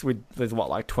rewatch, because there's,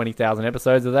 like 20,000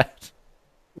 episodes of that?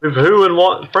 With who and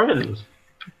what friends?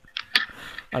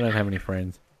 I don't have any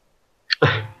friends.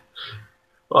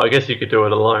 Well, I guess you could do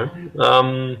it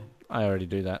alone. I already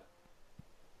do that.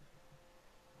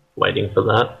 Waiting for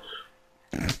that.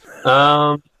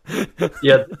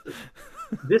 Yeah,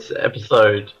 this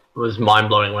episode was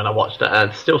mind-blowing when I watched it,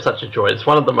 and it's still such a joy. It's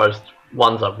one of the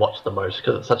ones I've watched the most,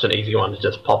 because it's such an easy one to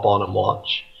just pop on and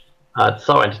watch. It's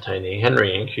so entertaining.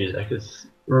 Henry and Cusack is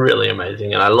really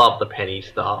amazing, and I love the Penny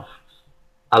stuff.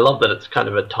 I love that it's kind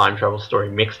of a time travel story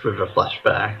mixed with a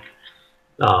flashback.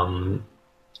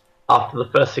 After the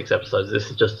first 6 episodes,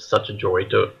 this is just such a joy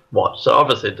to watch. So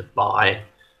obviously to buy.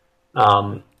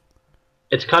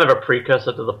 It's kind of a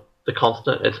precursor to the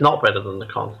Constant. It's not better than the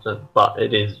Constant, but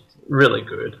it is really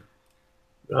good.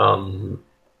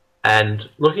 And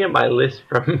looking at my list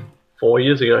from 4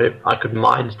 years ago, I could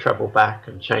mind travel back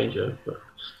and change it. But,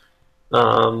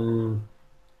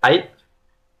 8.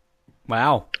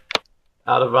 Wow.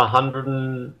 Out of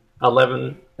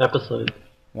 111 episodes.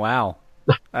 Wow.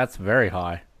 That's very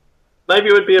high. Maybe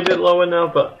it would be a bit lower now,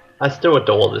 but I still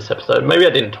adore this episode. Maybe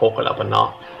I didn't talk it up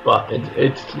enough, but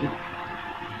it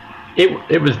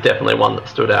was definitely one that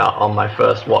stood out on my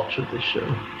first watch of this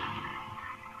show.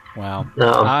 Wow. And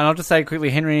I'll just say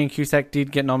quickly, Henry and Cusack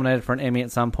did get nominated for an Emmy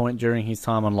at some point during his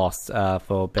time on Lost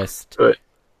for Best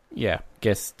Yeah,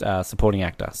 guest supporting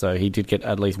actor. So he did get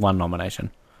at least one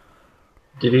nomination.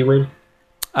 Did he win?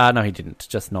 No, he didn't.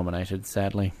 Just nominated,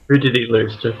 sadly. Who did he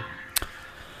lose to?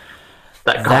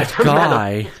 That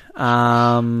guy.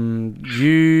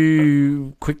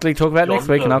 You quickly talk about next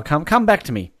week, and I'll come back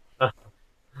to me.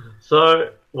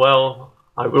 So, well,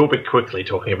 I will be quickly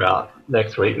talking about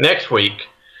next week. Next week,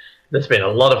 there's been a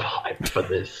lot of hype for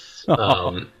this.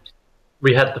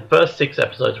 We had the first 6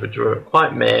 episodes, which were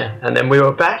quite meh, and then we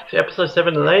were back to episode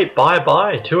 7 and 8.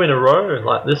 Bye-bye, 2 in a row.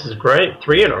 Like, this is great.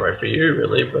 3 in a row for you,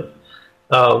 really. But,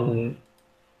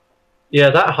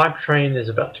 yeah, that hype train is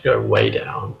about to go way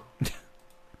down.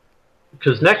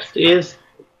 Because next is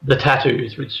the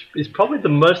tattoos, which is probably the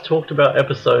most talked about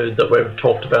episode that we've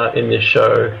talked about in this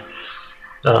show.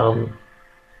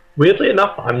 Weirdly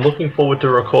enough, I'm looking forward to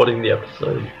recording the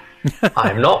episode.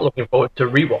 I'm not looking forward to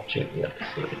rewatching the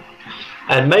episode.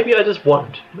 And maybe I just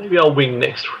won't. Maybe I'll wing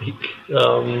next week.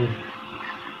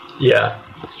 Yeah,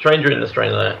 Stranger in the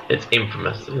Stranger, it's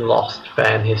infamous in Lost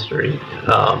fan history.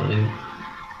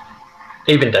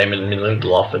 Even Damon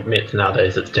Lindelof admits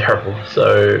nowadays it's terrible.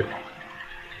 So,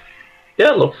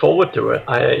 yeah, look forward to it.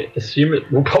 I assume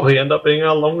it will probably end up being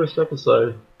our longest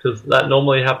episode, because that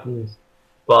normally happens.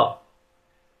 But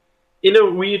in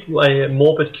a weird way, a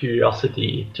morbid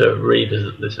curiosity to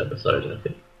revisit this episode, I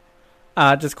think.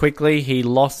 Just quickly, he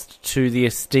lost to the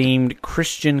esteemed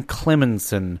Christian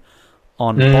Clemenson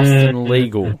on Boston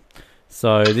Legal.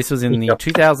 So this was in the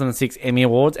 2006 Emmy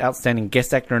Awards, Outstanding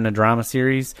Guest Actor in a Drama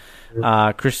Series.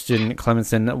 Christian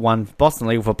Clemenson won Boston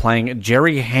Legal for playing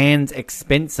Jerry Hans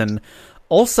Expenson.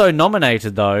 Also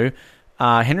nominated, though,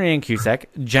 Henry Ann Cusack,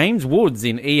 James Woods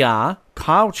in ER,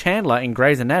 Kyle Chandler in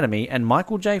Grey's Anatomy, and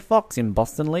Michael J. Fox in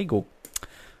Boston Legal.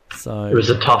 So it was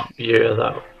a tough year,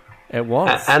 though. It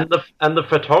was. And the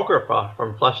photographer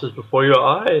from Flashes Before Your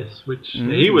Eyes, which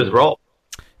he was robbed.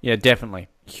 Yeah, definitely.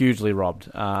 Hugely robbed.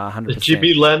 100%.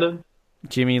 Jimmy Lennon?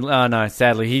 No,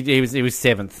 sadly. He was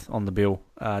 7th on the bill.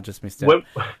 Just missed out.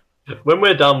 When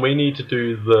we're done, we need to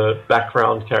do the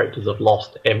background characters of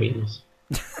Lost Emmys.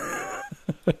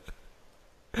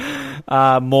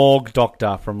 Morgue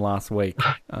Doctor from last week.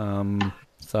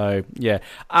 So, yeah.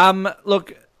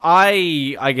 Look,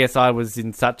 I guess I was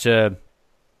in such a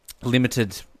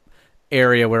limited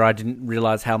area where I didn't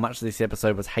realise how much this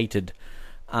episode was hated.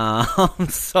 One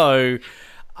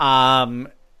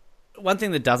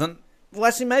thing that doesn't... Well,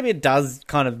 actually, maybe it does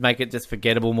kind of make it just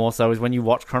forgettable more so is when you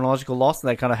watch Chronological Lost and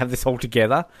they kind of have this all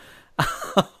together. It's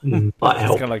kind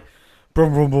of like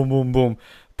boom, boom, boom, boom, boom.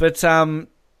 But,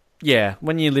 yeah,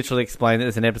 when you literally explain that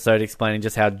there's an episode explaining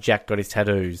just how Jack got his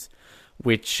tattoos,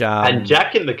 which... and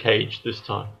Jack in the cage this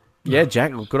time. Yeah,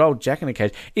 Jack, good old Jack in the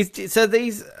cage. So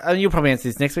these, you'll probably answer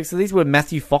this next week, so these were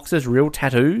Matthew Fox's real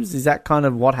tattoos? Is that kind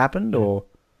of what happened, or...?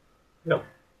 Yep.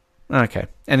 Okay.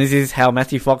 And this is how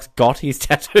Matthew Fox got his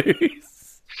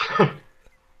tattoos? Yep.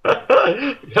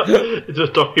 It's a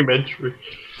documentary.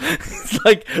 It's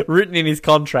like written in his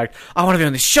contract. I want to be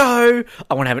on the show.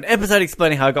 I want to have an episode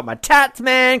explaining how I got my tats,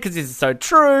 man, because this is so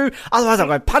true. Otherwise, I'll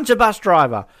go punch a bus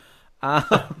driver.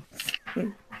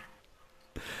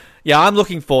 Yeah, I'm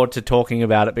looking forward to talking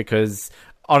about it because,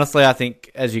 honestly, I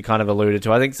think, as you kind of alluded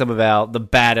to, I think some of the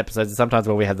bad episodes are sometimes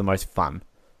where we have the most fun.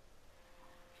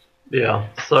 Yeah.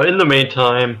 So in the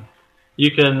meantime,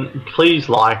 you can please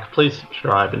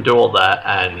subscribe, and do all that,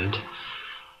 and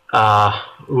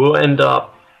we'll end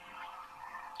up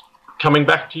coming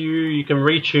back to you. You can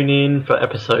re-tune in for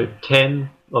episode 10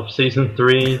 of season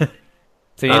 3.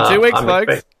 See you in 2 weeks,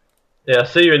 folks. Yeah,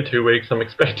 see you in 2 weeks. I'm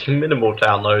expecting minimal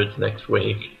downloads next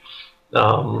week.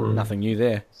 Nothing new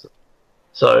there.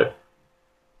 So,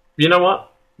 you know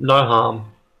what? No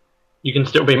harm. You can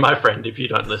still be my friend if you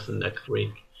don't listen next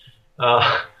week.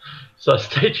 So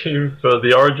stay tuned for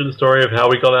the origin story of how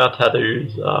we got our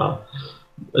tattoos.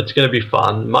 It's going to be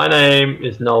fun. My name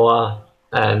is Noah,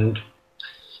 and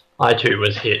I too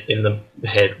was hit in the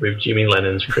head with Jimmy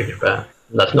Lennon's cricket bat.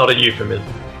 That's not a euphemism.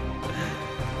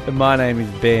 And my name is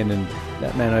Ben, and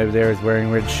that man over there is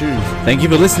wearing red shoes. Thank you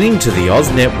for listening to the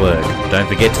Oz Network. Don't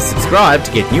forget to subscribe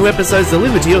to get new episodes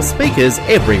delivered to your speakers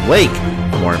every week.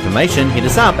 For more information, hit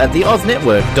us up at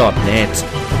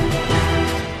theoznetwork.net.